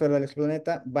la atmósfera del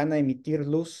exoplaneta van a emitir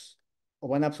luz o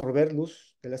van a absorber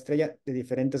luz de la estrella de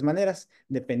diferentes maneras,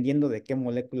 dependiendo de qué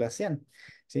moléculas sean,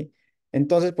 ¿sí?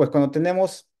 Entonces, pues cuando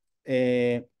tenemos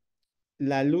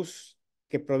la luz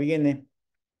que proviene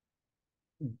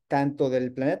tanto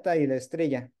del planeta y la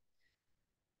estrella,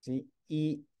 ¿sí?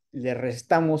 Y le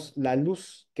restamos la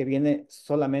luz que viene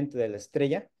solamente de la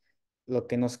estrella, lo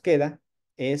que nos queda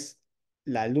es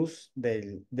la luz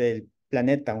del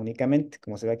planeta únicamente,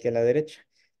 como se ve aquí a la derecha.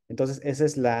 Entonces, esa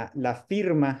es la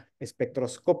firma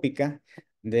espectroscópica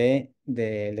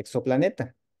del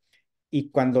exoplaneta. Y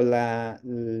cuando la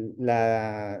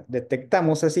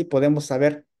detectamos así, podemos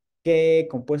saber qué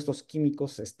compuestos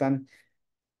químicos están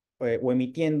o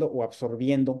emitiendo o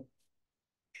absorbiendo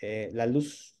la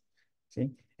luz,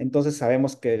 ¿sí? Entonces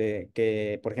sabemos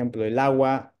por ejemplo, el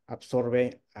agua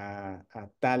absorbe a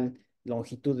tal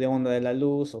longitud de onda de la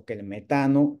luz o que el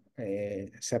metano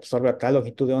se absorbe a tal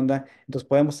longitud de onda. Entonces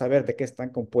podemos saber de qué están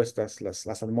compuestas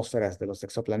las atmósferas de los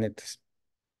exoplanetas,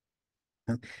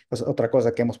 ¿no? Pues otra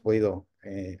cosa que hemos podido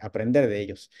aprender de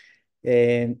ellos.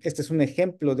 Este es un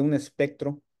ejemplo de un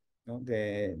espectro, ¿no?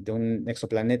 de un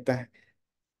exoplaneta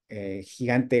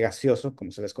gigante gaseoso,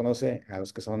 como se les conoce, a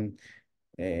los que son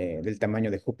del tamaño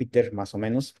de Júpiter, más o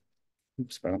menos.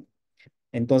 Ups, perdón.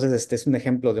 Entonces, este es un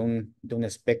ejemplo de un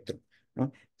espectro,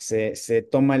 ¿no? Se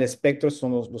toma el espectro,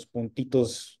 son los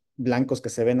puntitos blancos que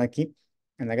se ven aquí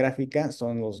en la gráfica,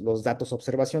 son los datos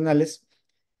observacionales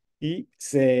y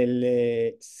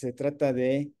se trata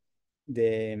de,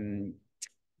 mm,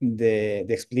 de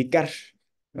explicar,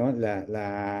 ¿no?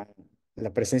 La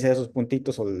presencia de esos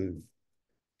puntitos o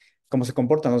cómo se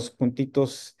comportan los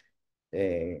puntitos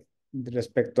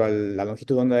respecto a la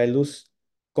longitud de onda de luz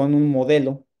con un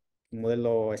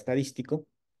modelo estadístico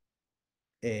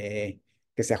eh,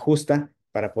 que se ajusta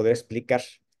para poder explicar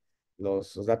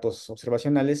los datos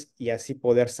observacionales y así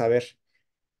poder saber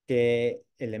qué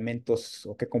elementos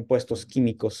o qué compuestos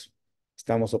químicos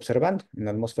estamos observando en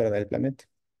la atmósfera del planeta.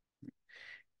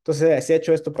 Entonces, se ha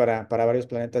hecho esto para varios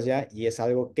planetas ya y es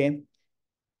algo que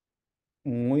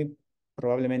muy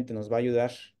probablemente nos va a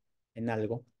ayudar en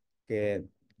algo que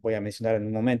voy a mencionar en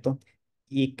un momento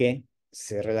y que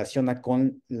se relaciona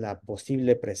con la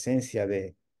posible presencia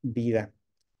de vida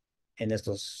en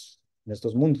estos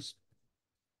mundos.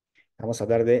 Vamos a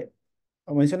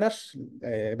mencionar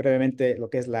brevemente lo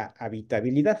que es la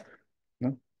habitabilidad,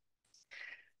 ¿no?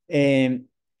 Eh,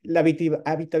 la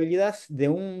habitabilidad de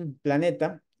un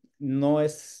planeta no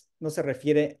se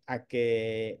refiere a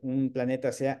que un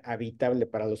planeta sea habitable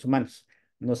para los humanos,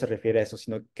 no se refiere a eso,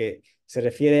 sino que se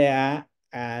refiere a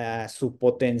su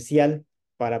potencial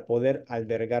para poder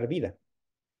albergar vida.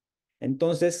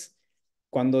 Entonces,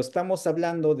 cuando estamos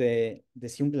hablando de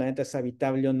si un planeta es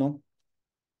habitable o no,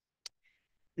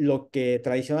 lo que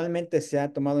tradicionalmente se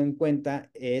ha tomado en cuenta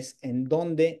es en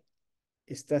dónde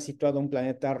está situado un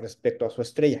planeta respecto a su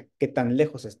estrella, qué tan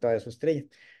lejos está de su estrella.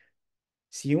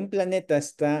 Si un planeta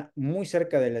está muy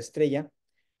cerca de la estrella,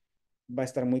 va a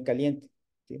estar muy caliente,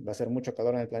 ¿sí? Va a ser mucho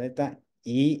calor en el planeta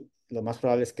y lo más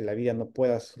probable es que la vida no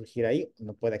pueda surgir ahí,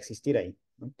 no pueda existir ahí,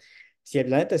 ¿no? Si el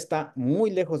planeta está muy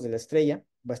lejos de la estrella,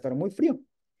 va a estar muy frío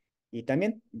y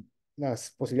también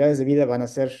las posibilidades de vida van a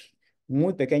ser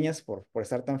muy pequeñas por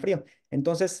estar tan frío.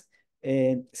 Entonces,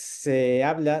 se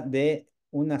habla de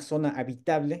una zona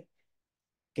habitable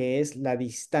que es la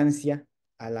distancia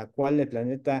a la cual el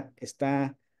planeta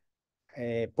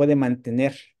puede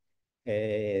mantener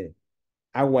eh,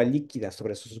 agua líquida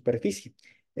sobre su superficie.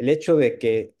 El hecho de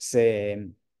que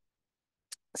se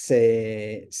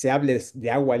hable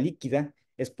de agua líquida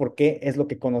es porque es lo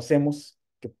que conocemos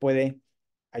que puede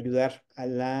ayudar a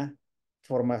la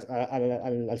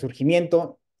al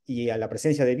surgimiento y a la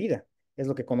presencia de vida. Es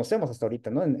lo que conocemos hasta ahorita,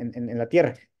 ¿no? En la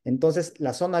Tierra. Entonces,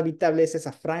 la zona habitable es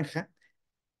esa franja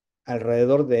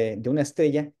alrededor de una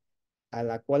estrella a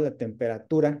la cual la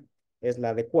temperatura es la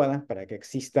adecuada para que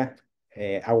exista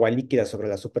agua líquida sobre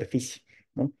la superficie,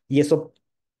 ¿no? Y eso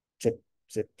se,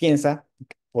 se piensa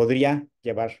que podría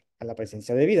llevar a la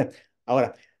presencia de vida.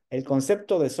 Ahora, el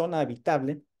concepto de zona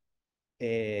habitable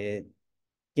eh,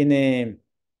 tiene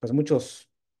pues muchos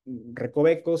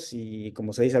recovecos y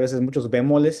como se dice a veces muchos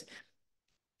bemoles,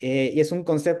 y es un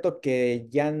concepto que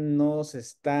ya no se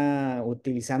está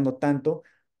utilizando tanto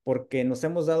porque nos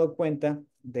hemos dado cuenta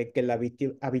de que la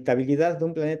habitabilidad de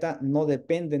un planeta no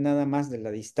depende nada más de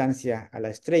la distancia a la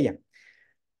estrella.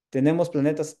 Tenemos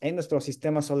planetas en nuestro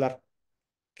sistema solar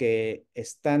que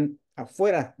están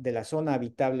afuera de la zona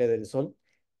habitable del Sol,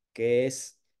 que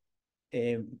es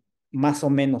eh, más o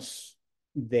menos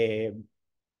de,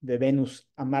 de Venus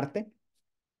a Marte,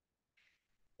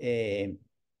 eh,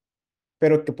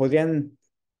 pero que podrían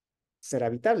ser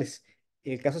habitables.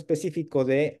 El caso específico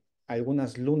de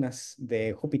algunas lunas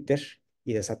de Júpiter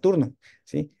y de Saturno,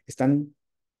 ¿sí? Están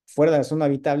fuera de la zona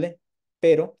habitable,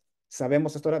 pero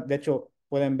sabemos hasta ahora, de hecho,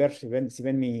 pueden ver, si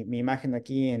ven mi imagen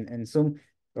aquí en Zoom,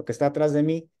 lo que está atrás de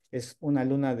mí es una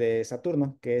luna de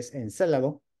Saturno, que es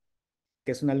Encélado,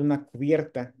 que es una luna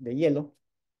cubierta de hielo.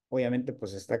 Obviamente,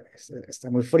 pues está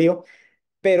muy frío,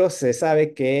 pero se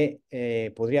sabe que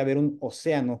podría haber un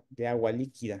océano de agua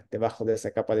líquida debajo de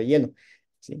esa capa de hielo,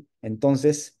 ¿sí?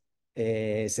 Entonces,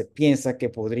 se piensa que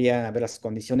podrían haber las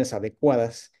condiciones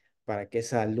adecuadas para que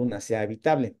esa luna sea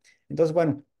habitable. Entonces,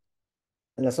 bueno,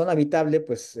 la zona habitable,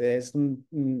 pues, es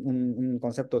un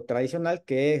concepto tradicional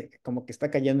que como que está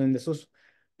cayendo en desuso,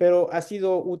 pero ha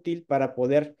sido útil para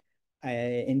poder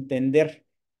entender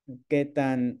qué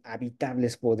tan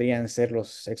habitables podrían ser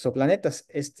los exoplanetas.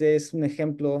 Este es un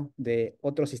ejemplo de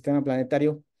otro sistema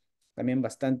planetario también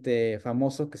bastante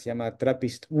famoso que se llama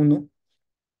TRAPPIST-1,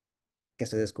 que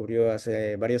se descubrió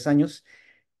hace varios años,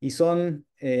 y son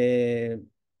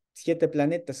 7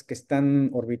 planetas que están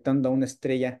orbitando a una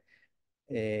estrella,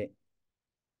 eh,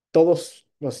 todos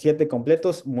los 7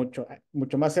 completos, mucho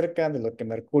más cerca de lo que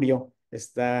Mercurio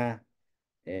está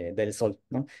del Sol,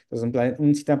 ¿no? Entonces,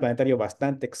 un sistema planetario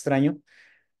bastante extraño,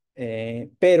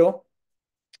 pero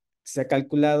se ha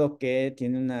calculado que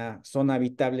tiene una zona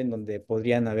habitable en donde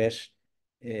podrían haber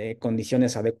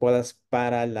condiciones adecuadas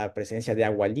para la presencia de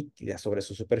agua líquida sobre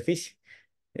su superficie.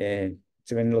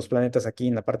 Se ven los planetas aquí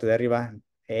en la parte de arriba,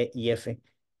 E y F,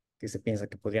 que se piensa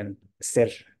que podrían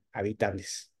ser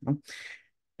habitables, ¿no?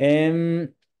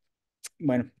 Em,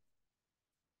 bueno,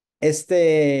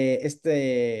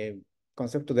 este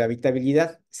concepto de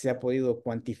habitabilidad se ha podido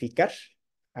cuantificar,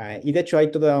 y de hecho hay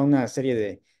toda una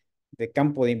serie de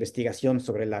campo de investigación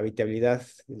sobre la habitabilidad,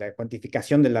 la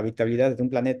cuantificación de la habitabilidad de un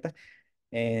planeta,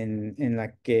 en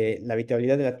la que la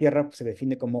habitabilidad de la Tierra, pues, se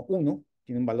define como uno,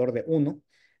 tiene un valor de uno,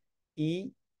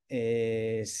 y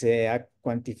se ha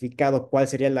cuantificado cuál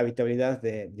sería la habitabilidad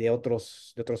de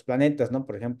otros planetas, ¿no?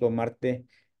 Por ejemplo, Marte,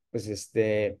 pues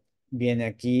viene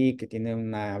aquí que tiene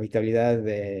una habitabilidad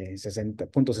de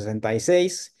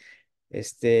 60,66.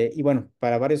 Y bueno,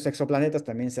 para varios exoplanetas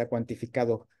también se ha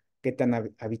cuantificado qué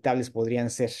tan habitables podrían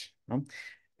ser, ¿no?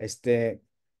 Este,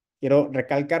 quiero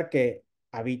recalcar que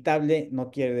habitable no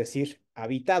quiere decir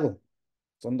habitado,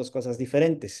 son dos cosas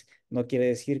diferentes. No quiere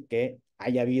decir que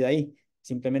haya vida ahí,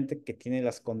 simplemente que tiene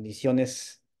las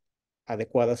condiciones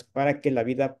adecuadas para que la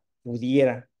vida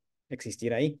pudiera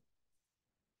existir ahí.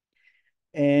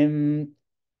 Em,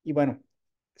 y bueno,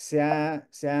 se ha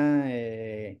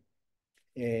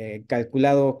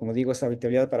calculado, como digo, esta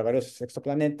habitabilidad para varios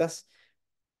exoplanetas,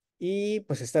 y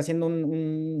pues se está haciendo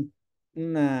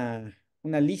una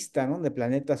lista, ¿no?, de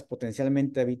planetas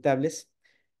potencialmente habitables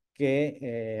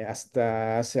que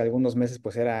hasta hace algunos meses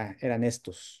pues eran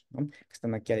estos, ¿no? Que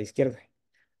están aquí a la izquierda.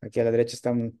 Aquí a la derecha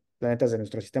están planetas de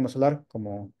nuestro sistema solar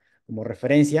como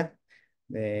referencia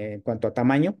en cuanto a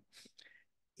tamaño.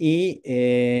 Y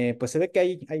pues se ve que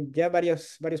hay ya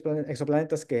varios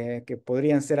exoplanetas que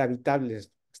podrían ser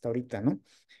habitables hasta ahorita, ¿no?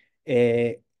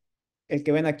 Eh, el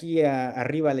que ven aquí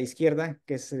arriba a la izquierda,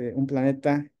 que es un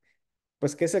planeta,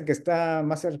 pues que es el que está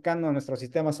más cercano a nuestro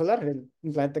sistema solar,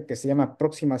 un planeta que se llama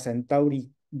Próxima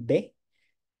Centauri B,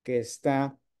 que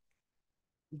está,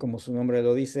 como su nombre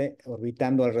lo dice,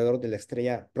 orbitando alrededor de la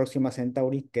estrella Próxima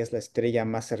Centauri, que es la estrella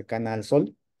más cercana al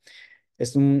Sol.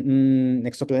 Es un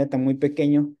exoplaneta muy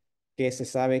pequeño que se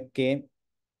sabe que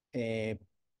eh,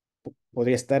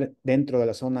 podría estar dentro de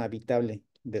la zona habitable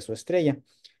de su estrella.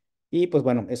 Y pues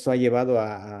bueno, eso ha llevado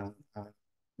a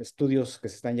estudios que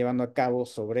se están llevando a cabo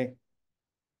sobre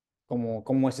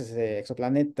cómo es ese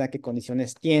exoplaneta, qué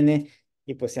condiciones tiene,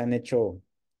 y pues se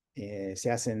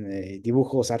hacen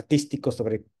dibujos artísticos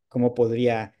sobre cómo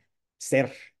podría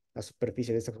ser la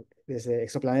superficie de ese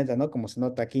exoplaneta, ¿no? Como se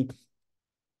nota aquí.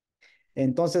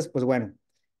 Entonces, pues bueno,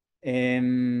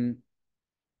 em,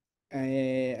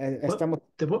 estamos,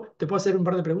 ¿Te puedo hacer un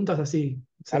par de preguntas así?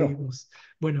 claro, Seguimos.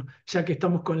 Bueno, ya que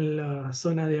estamos con la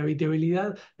zona de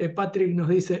habitabilidad, Patrick nos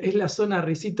dice, es la zona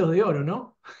Ricitos de Oro,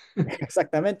 ¿no?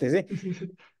 exactamente, sí.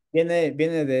 Viene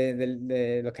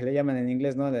de lo que le llaman en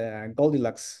inglés, ¿no? De la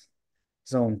Goldilocks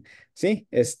Zone. Sí,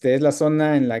 es la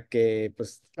zona en la que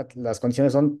pues las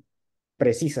condiciones son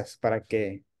precisas para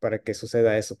que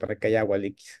suceda eso, para que haya agua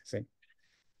líquida, sí.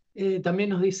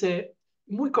 También nos dice,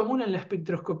 muy común en la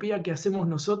espectroscopía que hacemos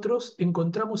nosotros,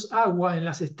 encontramos agua en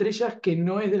las estrellas que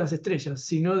no es de las estrellas,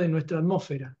 sino de nuestra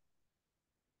atmósfera.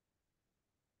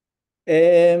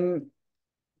 Em,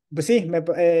 pues sí,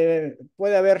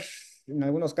 puede haber en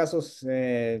algunos casos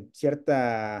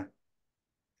cierta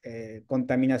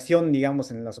contaminación,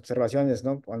 digamos, en las observaciones,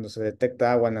 ¿no? Cuando se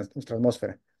detecta agua en nuestra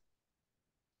atmósfera.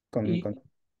 Con, Y, con,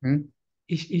 ¿Mm?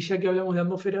 y ya que hablamos de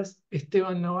atmósferas,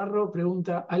 Esteban Navarro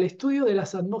pregunta, al estudio de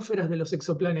las atmósferas de los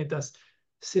exoplanetas,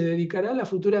 se dedicará la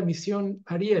futura misión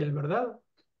Ariel, ¿verdad?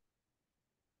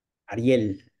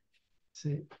 Ariel.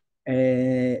 Sí,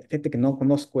 Fíjate que no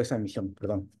conozco esa misión,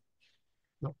 perdón.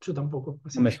 no, yo tampoco, No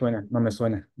así me que suena, no me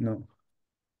suena, no.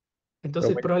 pero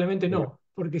Entonces bueno. probablemente no,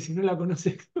 porque si no la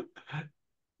conoces.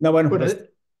 No, bueno, Bueno, voy,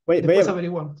 voy después a-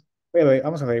 averiguamos.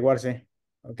 vamos a averiguar, sí.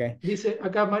 Ok. Dice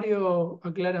acá Mario,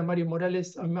 aclara Mario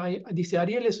Morales, dice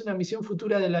Ariel es una misión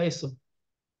futura de la ESO.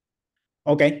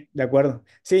 Ok, de acuerdo.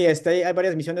 Sí, hay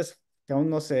varias misiones que aún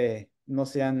no se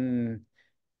han,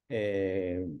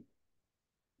 eh,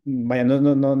 vaya,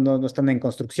 no están en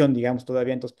construcción, digamos,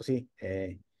 todavía. Entonces, pues sí,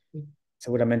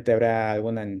 seguramente habrá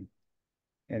alguna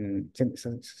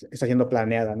está siendo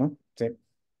planeada, ¿no? Sí,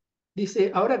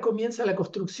 Dice, ahora comienza la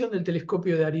construcción del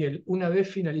telescopio de Ariel, una vez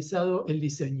finalizado el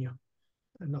diseño.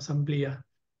 Nos amplía.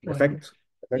 Bueno, perfecto.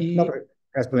 Perfecto. No, y pues,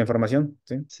 gracias por la información,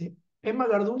 sí. sí. Emma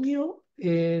Garduño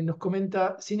nos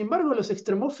comenta, sin embargo, los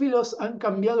extremófilos han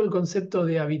cambiado el concepto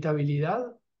de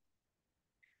habitabilidad.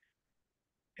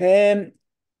 Em,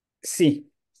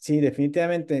 sí, sí,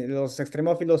 definitivamente. Los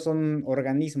extremófilos son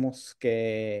organismos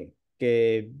que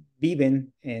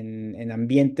viven en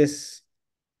ambientes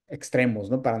extremos,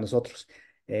 ¿no? Para nosotros.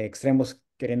 Extremos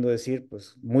queriendo decir,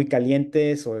 pues, muy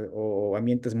calientes o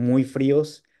ambientes muy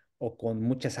fríos o con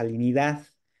mucha salinidad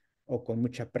o con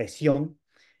mucha presión.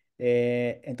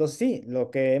 Entonces, sí,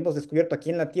 lo que hemos descubierto aquí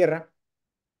en la Tierra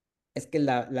es que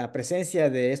la presencia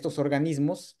de estos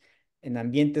organismos en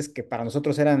ambientes que para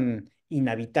nosotros eran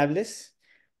inhabitables,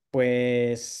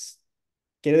 pues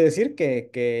quiere decir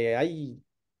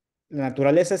la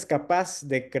naturaleza es capaz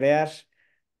de crear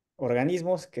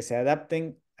organismos que se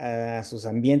adapten a sus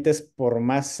ambientes por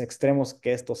más extremos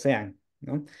que estos sean,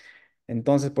 ¿no?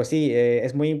 Entonces, pues sí,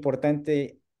 es muy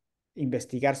importante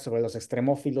investigar sobre los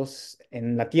extremófilos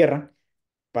en la Tierra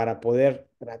para poder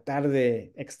tratar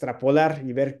de extrapolar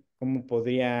y ver cómo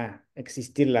podría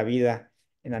existir la vida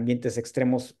en ambientes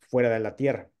extremos fuera de la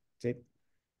Tierra, ¿sí?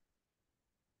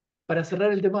 Para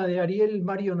cerrar el tema de Ariel,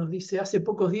 Mario nos dice, hace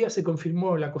pocos días se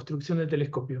confirmó la construcción del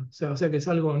telescopio, o sea que es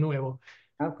algo nuevo.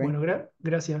 Ah, ok. Bueno,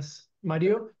 gracias,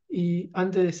 Mario. Y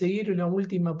antes de seguir, una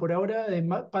última por ahora,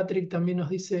 Patrick también nos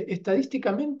dice,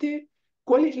 estadísticamente,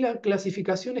 ¿cuál es la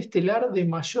clasificación estelar de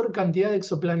mayor cantidad de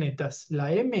exoplanetas?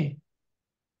 ¿La M?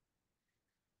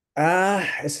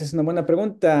 Esa es una buena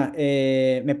pregunta.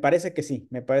 Me parece que sí,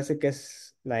 me parece que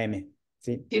es la M,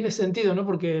 sí. Tiene sentido, ¿no?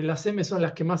 Porque las M son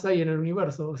las que más hay en el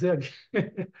universo, o sea que...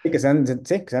 Sí, que se han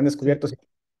Sí, descubierto, sí.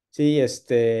 Sí,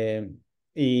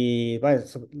 y vaya,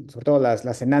 sobre todo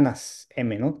las enanas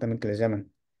M, ¿no? También que les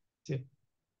llaman. sí.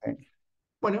 Sí.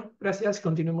 Bueno, gracias,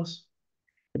 continuemos.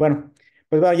 Y bueno,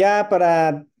 pues bueno, ya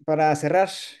para cerrar,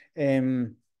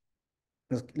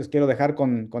 los quiero dejar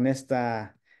con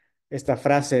esta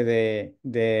frase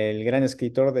del gran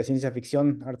escritor de ciencia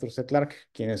ficción, Arthur C. Clarke,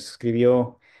 quien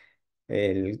escribió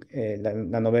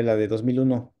la novela de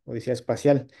 2001, Odisea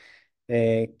Espacial,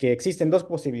 que existen dos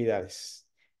posibilidades: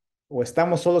 o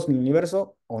estamos solos en el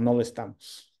universo o no lo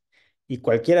estamos. Y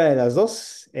cualquiera de las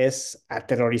dos es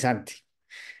aterrorizante.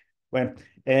 Bueno,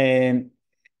 eh,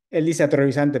 él dice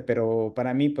aterrorizante, pero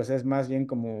para mí pues es más bien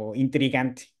como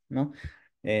intrigante, ¿no?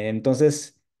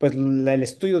 Entonces, pues el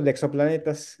estudio de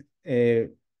exoplanetas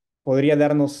podría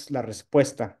darnos la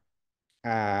respuesta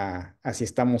a si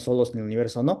estamos solos en el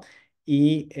universo o no.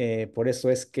 Y por eso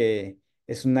es que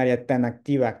es un área tan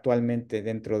activa actualmente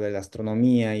dentro de la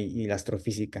astronomía y la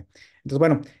astrofísica. Entonces,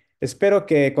 bueno, espero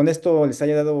que con esto les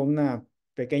haya dado una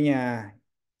pequeña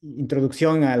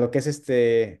introducción a lo que es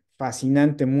este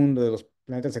fascinante mundo de los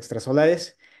planetas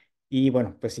extrasolares. Y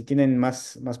bueno, pues si tienen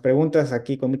más preguntas,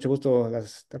 aquí con mucho gusto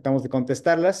las tratamos de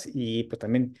contestarlas y pues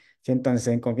también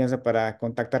siéntanse en confianza para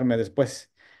contactarme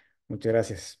después. Muchas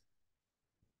gracias.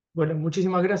 Bueno,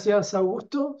 muchísimas gracias,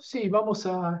 Augusto. Sí, vamos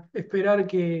a esperar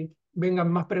que vengan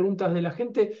más preguntas de la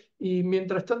gente y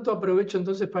mientras tanto aprovecho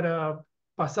entonces para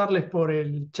pasarles por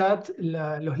el chat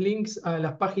los links a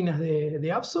las páginas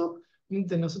de APSO.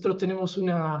 Nosotros tenemos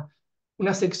una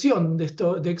sección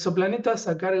de exoplanetas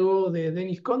a cargo de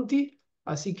Denis Conti,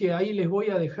 así que ahí les voy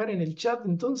a dejar en el chat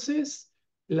entonces.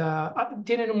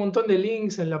 Tienen un montón de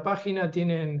links en la página,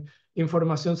 tienen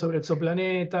información sobre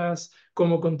exoplanetas,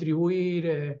 cómo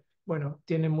contribuir. Bueno,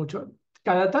 tienen mucho.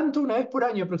 Cada tanto, una vez por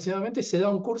año aproximadamente, se da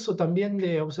un curso también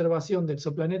de observación de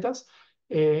exoplanetas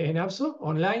en APSO,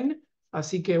 online.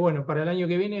 Así que, bueno, para el año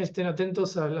que viene estén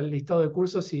atentos al listado de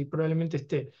cursos y probablemente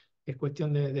esté. Es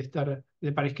cuestión de estar,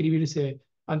 para inscribirse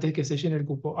antes que se llene el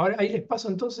cupo. Ahora, ahí les paso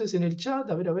entonces en el chat,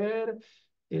 a ver,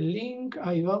 el link,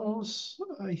 ahí vamos,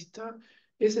 ahí está.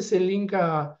 Ese es el link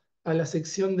a la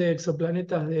sección de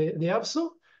exoplanetas de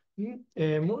APSO.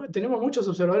 Tenemos muchos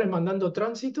observadores mandando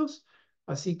tránsitos,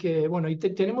 así que bueno, y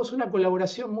tenemos una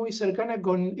colaboración muy cercana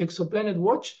con Exoplanet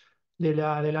Watch de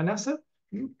la NASA,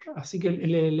 ¿m? Así que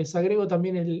les agrego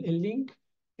también el link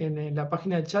en la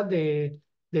página de chat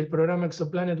del programa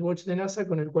Exoplanet Watch de NASA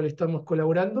con el cual estamos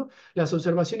colaborando. Las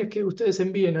observaciones que ustedes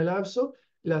envíen a la APSO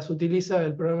las utiliza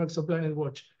el programa Exoplanet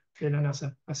Watch de la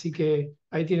NASA. Así que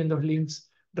ahí tienen dos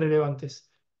links relevantes.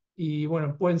 Y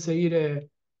bueno, pueden seguir,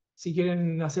 si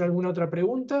quieren hacer alguna otra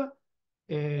pregunta,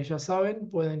 ya saben,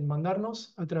 pueden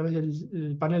mandarnos a través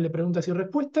del panel de preguntas y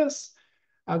respuestas.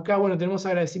 Acá, bueno, tenemos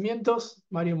agradecimientos.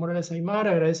 Mario Morales Aymar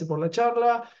agradece por la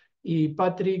charla y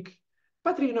Patrick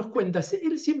nos cuenta,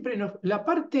 él siempre la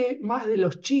parte más de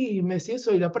los chismes y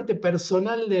eso, y la parte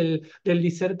personal del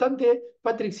disertante,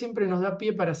 Patrick siempre nos da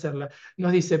pie para hacerla.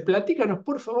 Nos dice, platícanos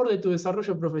por favor de tu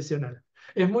desarrollo profesional.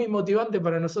 Es muy motivante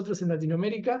para nosotros en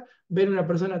Latinoamérica ver una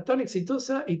persona tan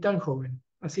exitosa y tan joven.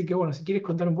 Así que bueno, si quieres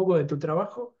contar un poco de tu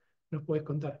trabajo, nos puedes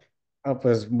contar. Ah,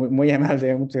 pues muy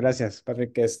amable, muchas gracias,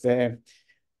 Patrick.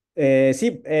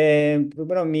 Sí, pues,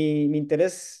 bueno, mi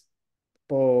interés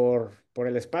por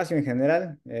el espacio en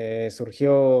general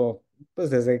surgió pues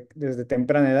desde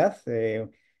temprana edad,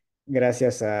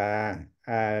 gracias a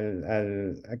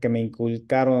que me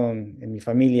inculcaron en mi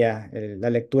familia la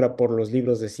lectura por los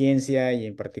libros de ciencia y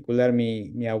en particular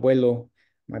mi abuelo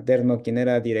materno, quien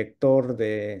era director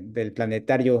del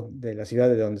planetario de la ciudad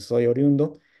de donde soy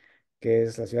oriundo, que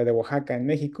es la ciudad de Oaxaca, en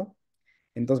México.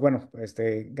 Entonces, bueno,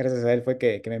 gracias a él fue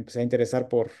que me empecé a interesar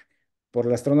por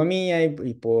la astronomía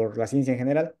y por la ciencia en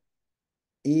general.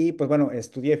 Y pues bueno,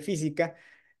 estudié física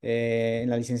en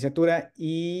la licenciatura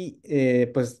y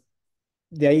pues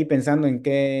de ahí pensando en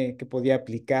qué podía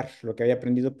aplicar lo que había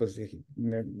aprendido, pues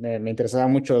me interesaba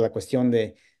mucho la cuestión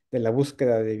de la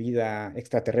búsqueda de vida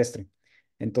extraterrestre.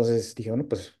 Entonces dije, bueno,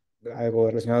 pues algo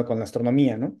relacionado con la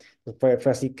astronomía, ¿no? Pues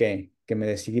fue así que me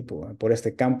decidí por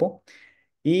este campo.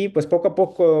 Y pues poco a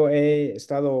poco he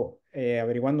estado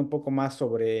averiguando un poco más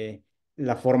sobre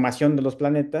la formación de los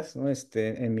planetas, ¿no?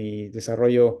 En mi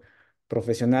desarrollo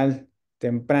profesional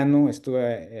temprano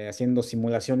estuve haciendo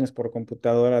simulaciones por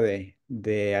computadora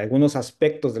de algunos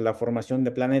aspectos de la formación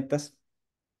de planetas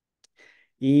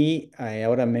y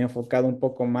ahora me he enfocado un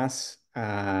poco más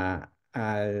a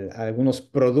algunos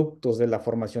productos de la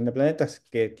formación de planetas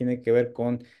que tiene que ver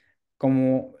con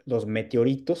cómo los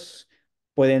meteoritos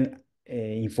pueden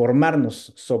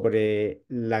informarnos sobre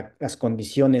las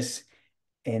condiciones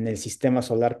en el sistema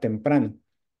solar temprano.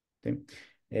 ¿Sí?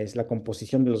 Es la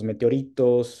composición de los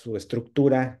meteoritos, su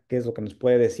estructura, qué es lo que nos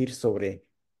puede decir sobre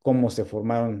cómo se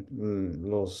formaron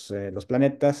los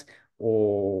planetas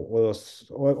o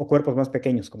cuerpos más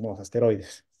pequeños como los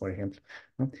asteroides, por ejemplo,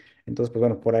 ¿no? Entonces, pues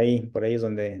bueno, por ahí es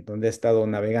donde he estado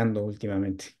navegando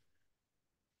últimamente.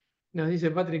 Nos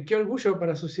dice Patrick, qué orgullo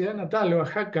para su ciudad natal,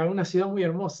 Oaxaca, una ciudad muy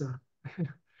hermosa.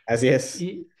 Así es.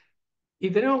 Y, Y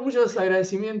tenemos muchos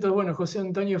agradecimientos. Bueno, José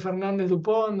Antonio Fernández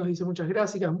Dupont nos dice muchas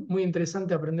gracias. Muy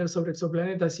interesante aprender sobre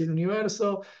exoplanetas y el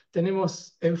universo.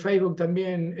 Tenemos en Facebook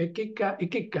también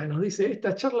Ekeka nos dice,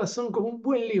 estas charlas son como un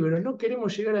buen libro. No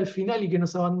queremos llegar al final y que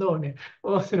nos abandone.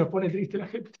 Oh, se nos pone triste la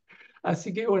gente.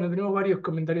 Así que bueno, tenemos varios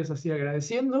comentarios así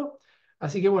agradeciendo.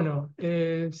 Así que bueno,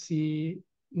 si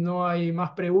no hay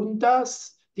más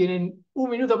preguntas, tienen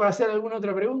un minuto para hacer alguna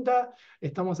otra pregunta.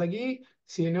 Estamos aquí.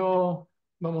 Si no,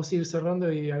 vamos a ir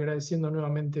cerrando y agradeciendo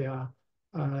nuevamente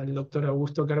al doctor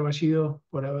Augusto Carballido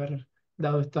por haber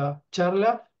dado esta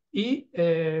charla. Y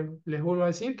les vuelvo a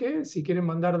decir que si quieren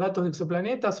mandar datos de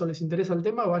exoplanetas o les interesa el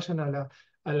tema, vayan a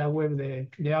la web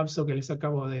de APSO que les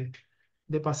acabo de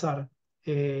pasar.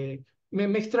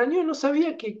 Me extrañó, no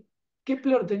sabía que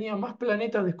Kepler tenía más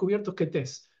planetas descubiertos que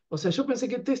TESS. O sea, yo pensé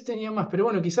que TESS tenía más, pero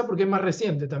bueno, quizá porque es más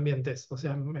reciente también TESS, o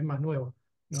sea, es más nuevo.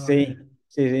 No, Sí,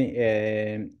 sí, sí.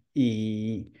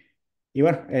 Y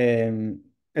bueno,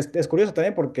 es curioso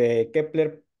también porque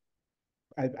Kepler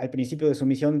al principio de su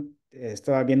misión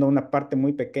estaba viendo una parte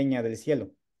muy pequeña del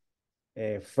cielo.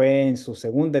 Fue en su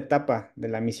segunda etapa de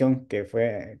la misión que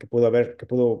pudo ver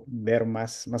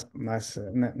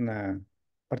una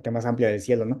parte más amplia del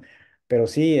cielo, ¿no? Pero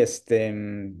sí,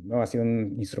 no, ha sido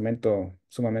un instrumento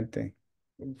sumamente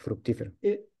fructífero.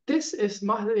 TESS es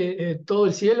más de todo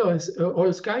el cielo, es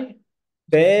all sky.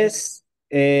 O sea,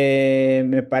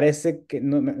 Me parece que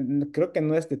creo que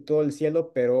no es de todo el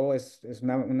cielo, pero es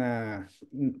un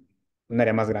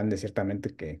área más grande,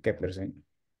 ciertamente, que Kepler, sí.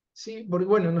 sí, porque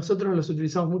bueno, nosotros los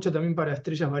utilizamos mucho también para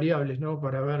estrellas variables, ¿no?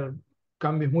 Para ver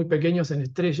cambios muy pequeños en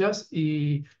estrellas.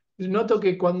 Y noto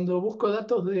que cuando busco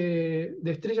datos de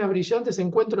estrellas brillantes,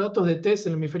 encuentro datos de TESS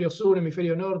en el hemisferio sur,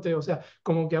 hemisferio norte, o sea,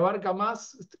 como que abarca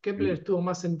más, Kepler Mm, estuvo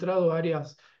más centrado a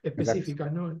áreas exacto,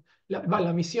 específicas, ¿no?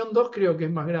 La misión 2 creo que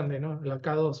es más grande, ¿no? La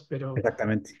K2, pero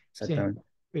exactamente, sí. exactamente.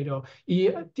 Pero, ¿y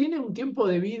tiene un tiempo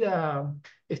de vida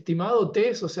estimado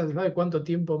TES? O sea, ¿sabe cuánto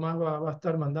tiempo más va a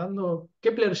estar mandando?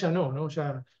 Kepler ya no, ¿no?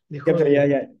 Ya dejó Kepler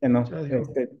de, ya no. ya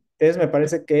dejó. TESS me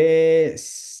parece que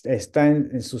está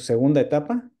en su segunda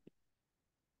etapa,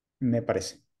 me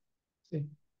parece. Sí.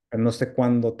 Pero no sé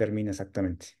cuándo termina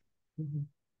exactamente. Ujú.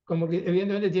 Como que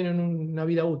evidentemente tienen una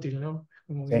vida útil, ¿no?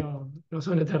 Como que Sí, no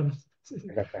son eternos. Sí, sí.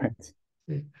 exactamente.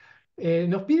 Sí.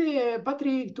 Nos pide,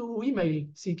 Patrick, tu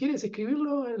email. Si quieres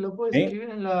escribirlo, lo puedes ¿Sí? escribir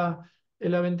en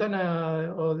la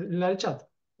ventana o en la del chat.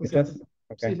 O ¿El sea, chat?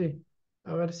 Ok, sí, sí.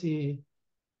 A ver si,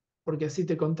 porque así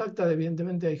te contacta,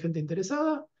 evidentemente hay gente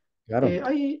interesada. claro.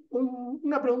 Hay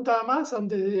una pregunta más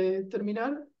antes de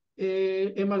terminar.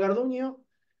 Emma Garduño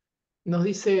nos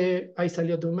dice, ahí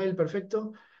salió tu mail,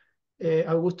 perfecto,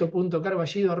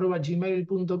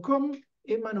 augusto.carballido@gmail.com.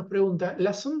 Emma nos pregunta,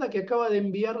 la sonda que acaba de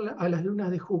enviar a las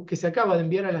lunas de que se acaba de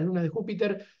enviar a las lunas de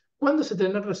Júpiter, ¿cuándo se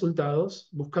tendrán resultados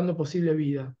buscando posible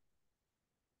vida?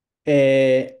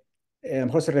 Eh, a lo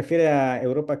mejor se refiere a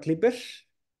Europa Clipper.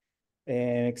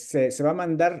 Se va a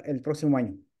mandar el próximo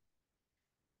año.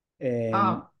 Eh,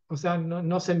 Ah, o sea,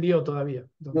 no se envió todavía.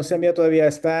 no se Entonces, envió todavía,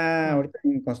 está ah, ahorita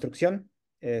en construcción.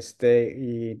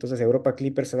 Y entonces Europa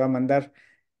Clipper se va a mandar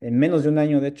en menos de un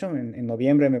año, de hecho, en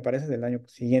noviembre, me parece, del año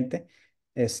siguiente.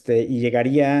 Y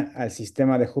llegaría al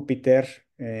sistema de Júpiter,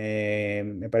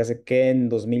 me parece que en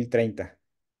 2030.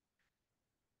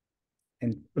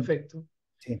 En- perfecto.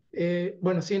 sí,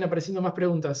 Bueno, siguen apareciendo más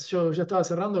preguntas. Yo ya estaba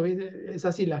cerrando, ¿viste? Es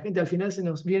así, la gente al final se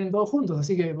nos vienen todos juntos,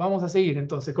 así que vamos a seguir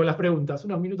entonces con las preguntas.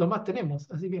 Unos minutos más tenemos.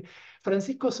 Así que,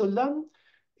 Francisco Soldán,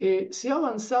 ¿se ha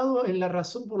avanzado en la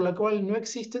razón por la cual no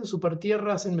existen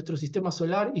supertierras en nuestro sistema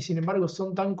solar y sin embargo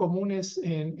son tan comunes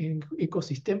en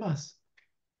ecosistemas?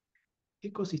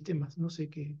 Ecosistemas, no sé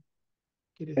qué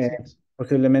quiere eh, decir eso.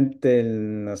 posiblemente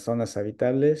en las zonas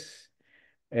habitables.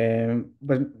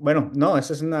 Pues bueno, no,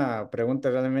 esa es una pregunta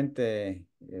realmente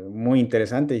muy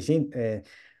interesante y sí,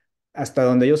 hasta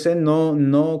donde yo sé,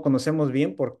 no conocemos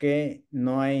bien por qué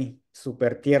no hay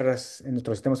supertierras en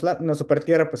nuestro sistema solar. Una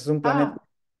supertierra, pues es un planeta. Ah,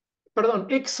 perdón,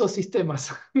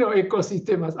 exosistemas, no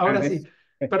ecosistemas. Ah, Ahora sí,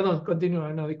 sí. perdón,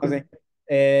 continúa, no, No disculpe. sé.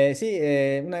 Sí,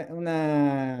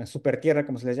 una supertierra,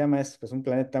 como se les llama, es pues, un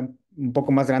planeta un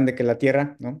poco más grande que la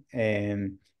Tierra, ¿no?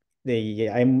 Y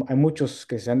hay muchos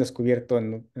que se han descubierto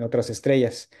en otras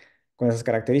estrellas con esas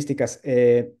características.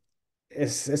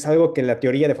 Es algo que la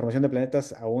teoría de formación de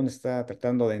planetas aún está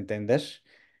tratando de entender.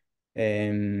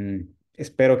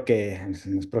 Espero que en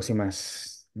los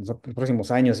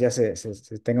próximos años ya se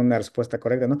tenga una respuesta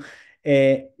correcta, ¿no?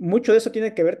 Mucho de eso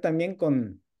tiene que ver también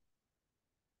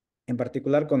en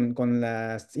particular con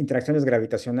las interacciones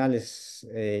gravitacionales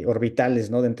orbitales,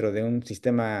 ¿no? Dentro de un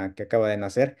sistema que acaba de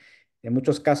nacer. En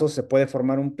muchos casos se puede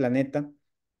formar un planeta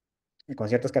con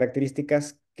ciertas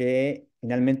características que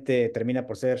finalmente termina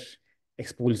por ser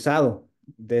expulsado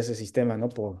de ese sistema, ¿no?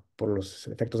 Por los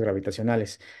efectos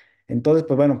gravitacionales. Entonces,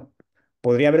 pues bueno,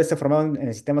 podría haberse formado en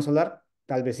el sistema solar,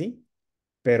 tal vez sí,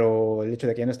 pero el hecho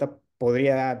de que ya no está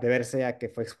podría deberse a que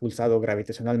fue expulsado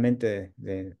gravitacionalmente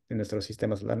de nuestro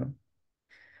sistema solar, ¿no?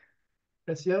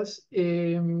 Gracias.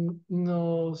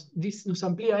 Nos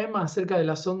amplía Emma acerca de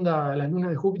la sonda Las Lunas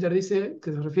de Júpiter, dice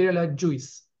que se refiere a la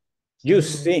JUICE. O sea,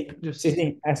 Juice, sí, sí, JUICE.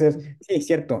 sí, Sí, sí. sí,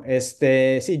 cierto.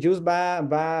 Sí, Juice va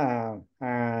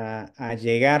a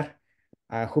llegar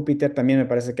a Júpiter también me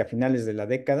parece que a finales de la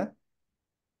década,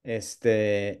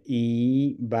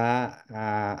 y va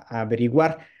a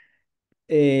averiguar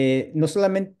no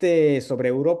solamente sobre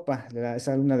Europa,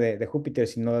 esa luna de Júpiter,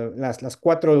 sino las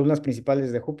cuatro lunas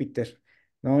principales de Júpiter,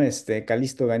 ¿no?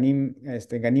 Calisto,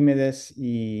 Ganímedes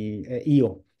y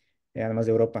Io, además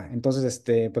de Europa. Entonces,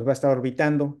 pues va a estar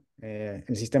orbitando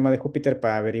el sistema de Júpiter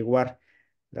para averiguar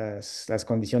las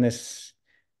condiciones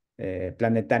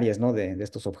planetarias, ¿no? De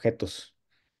estos objetos.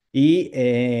 Y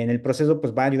en el proceso,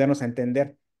 pues va a ayudarnos a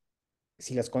entender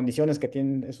si las condiciones que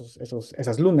tienen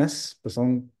esas lunas, pues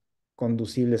son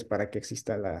conducibles para que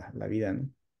exista la vida, ¿no?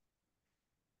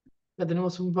 Ya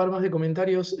tenemos un par más de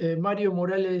comentarios. Mario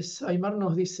Morales Aymar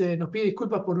nos dice, nos pide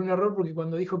disculpas por un error porque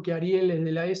cuando dijo que Ariel es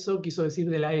de la ESO, quiso decir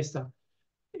de la ESA.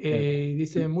 Eh,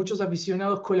 Dice, muchos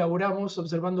aficionados colaboramos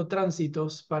observando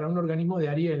tránsitos para un organismo de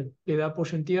Ariel que da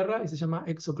apoyo en tierra y se llama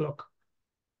Exoclock.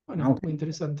 Bueno, ok. muy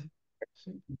interesante.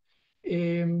 Sí.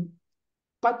 Eh,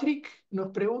 Patrick nos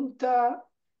pregunta,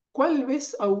 ¿cuál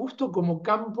ves, Augusto, como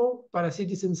campo para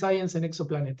Citizen Science en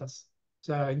exoplanetas? O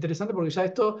sea, interesante porque ya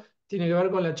esto tiene que ver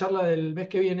con la charla del mes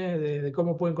que viene de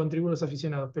cómo pueden contribuir los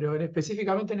aficionados, pero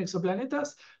específicamente en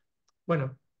exoplanetas,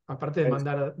 bueno, aparte de Pues,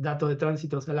 mandar datos de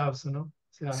tránsitos al lapso, ¿no? O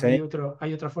sea, sí,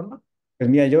 ¿hay otra forma? Pues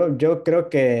mira, yo creo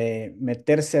que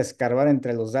meterse a escarbar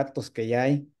entre los datos que ya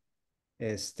hay,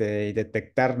 y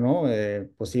detectar, ¿no?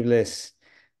 Posibles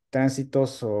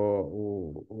tránsitos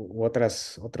u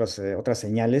otras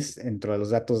señales dentro de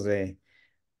los datos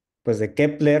pues de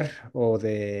Kepler o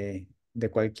de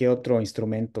cualquier otro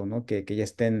instrumento, ¿no? Que ya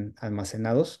estén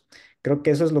almacenados. Creo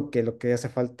que eso es lo que hace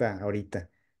falta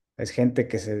ahorita. Es gente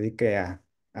que se dedique a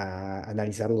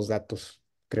analizar los datos,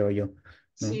 creo yo, ¿no?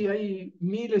 Sí, hay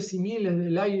miles y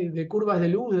miles de curvas de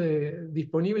luz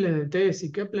disponibles de TESS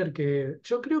y Kepler que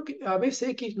yo creo que a veces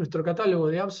X, nuestro catálogo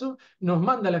de APSO, nos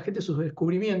manda a la gente sus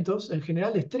descubrimientos, en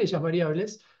general de estrellas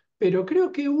variables, pero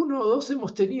creo que uno o dos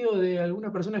hemos tenido de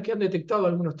algunas personas que han detectado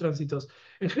algunos tránsitos.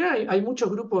 En general hay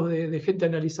muchos grupos de gente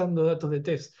analizando datos de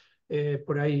TESS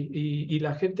por ahí y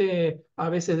la gente a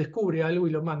veces descubre algo y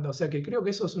lo manda, o sea que creo que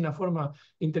eso es una forma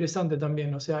interesante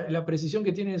también, o sea, la precisión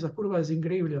que tienen esas curvas es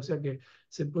increíble, o sea que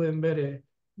se pueden ver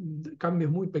cambios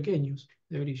muy pequeños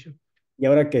de brillo. Y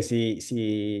ahora que si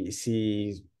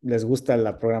les gusta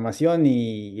la programación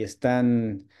y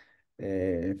saben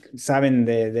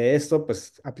de esto,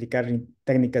 pues aplicar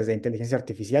técnicas de inteligencia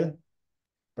artificial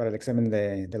para el examen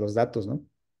de los datos, ¿no?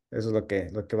 Eso es lo que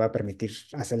va a permitir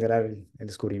acelerar el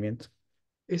descubrimiento.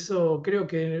 Eso creo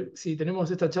que si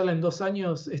tenemos esta charla en 2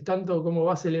 años, es tanto como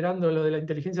va acelerando lo de la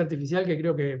inteligencia artificial que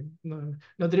creo que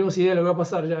no tenemos idea de lo que va a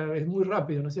pasar, ya es muy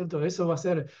rápido, ¿no es cierto? Eso va a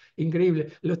ser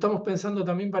increíble. Lo estamos pensando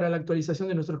también para la actualización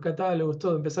de nuestros catálogos,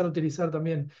 todo, empezar a utilizar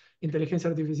también inteligencia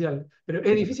artificial. Pero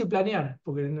es difícil planear,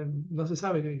 porque no se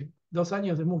sabe que 2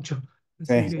 años es mucho.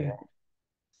 Así Sí, sí. que,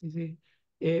 sí, sí.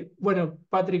 Bueno,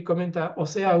 Patrick comenta, o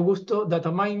sea, Augusto,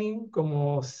 data mining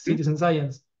como ¿Mm? citizen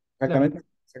science. Claro, Exactamente,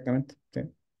 exactamente. Sí.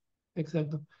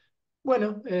 exacto.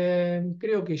 Bueno,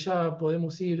 creo que ya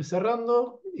podemos ir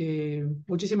cerrando.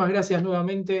 Muchísimas gracias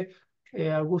nuevamente,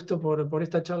 Augusto, por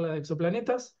esta charla de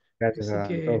exoplanetas. Gracias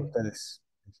Así a todos que ustedes.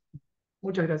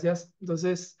 muchas gracias.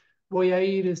 Entonces voy a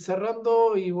ir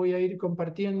cerrando y voy a ir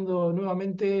compartiendo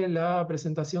nuevamente la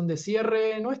presentación de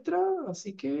cierre nuestra.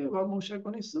 Así que vamos ya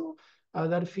con eso a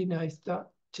dar fin a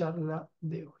esta charla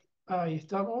de hoy. Ahí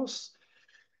estamos.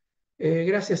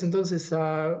 Gracias entonces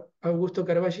a Augusto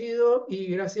Carballido y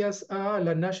gracias a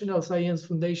la National Science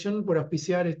Foundation por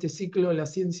auspiciar este ciclo La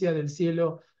Ciencia del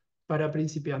Cielo para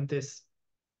Principiantes.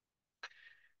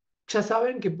 Ya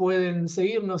saben que pueden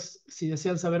seguirnos si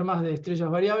desean saber más de estrellas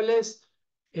variables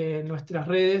en nuestras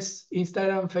redes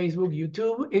Instagram, Facebook,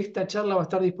 YouTube. Esta charla va a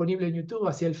estar disponible en YouTube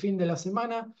hacia el fin de la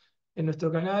semana en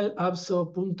nuestro canal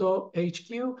abso.hq.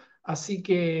 Así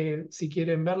que si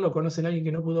quieren verlo, conocen a alguien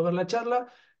que no pudo ver la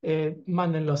charla,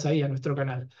 mándenlos ahí a nuestro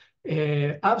canal.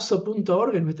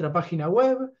 Abso.org es nuestra página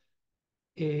web.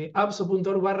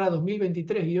 Abso.org barra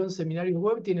 2023-seminarios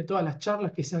web tiene todas las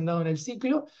charlas que se han dado en el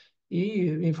ciclo y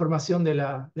información de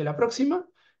la próxima.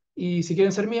 Y si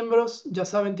quieren ser miembros, ya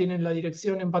saben, tienen la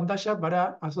dirección en pantalla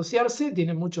para asociarse,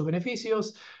 tienen muchos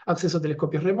beneficios, acceso a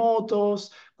telescopios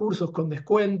remotos, cursos con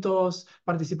descuentos,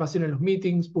 participación en los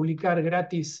meetings, publicar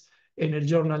gratis en el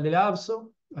journal de la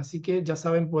ABSO, así que ya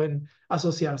saben, pueden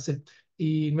asociarse.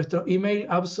 Y nuestro email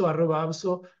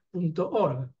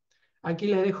abso@abso.org. Aquí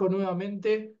les dejo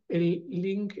nuevamente el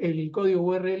link, el código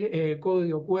URL,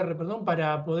 código QR, perdón,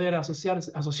 para poder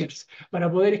asociarse,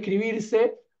 para poder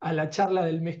inscribirse a la charla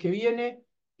del mes que viene,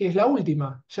 que es la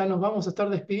última. Ya nos vamos a estar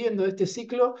despidiendo de este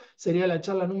ciclo, sería la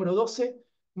charla número 12,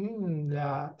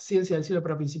 la ciencia del cielo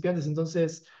para principiantes,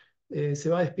 entonces se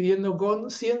va despidiendo con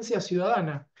ciencia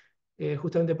ciudadana.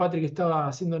 Justamente Patrick estaba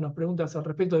haciéndonos preguntas al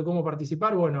respecto de cómo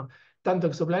participar. Bueno, tanto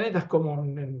exoplanetas como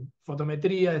en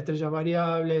fotometría de estrellas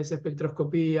variables,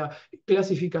 espectroscopía,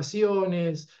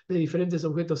 clasificaciones de diferentes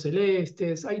objetos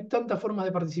celestes. Hay tantas formas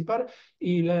de participar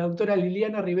y la doctora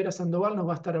Liliana Rivera Sandoval nos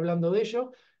va a estar hablando de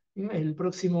ello el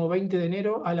próximo 20 de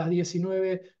enero a las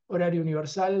 19 horario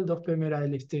universal, 2 p.m. hora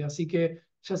del este. Así que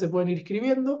ya se pueden ir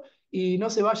inscribiendo y no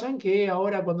se vayan que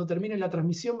ahora cuando termine la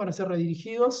transmisión van a ser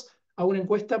redirigidos a una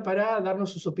encuesta para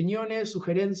darnos sus opiniones,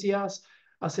 sugerencias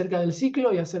acerca del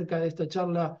ciclo y acerca de esta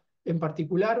charla en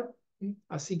particular.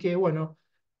 Así que bueno,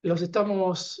 los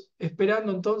estamos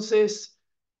esperando entonces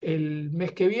el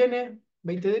mes que viene,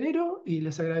 20 de enero, y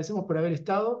les agradecemos por haber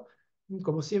estado,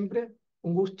 como siempre,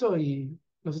 un gusto y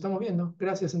nos estamos viendo.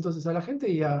 Gracias entonces a la gente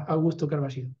y a Augusto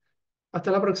Carballido.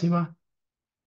 Hasta la próxima.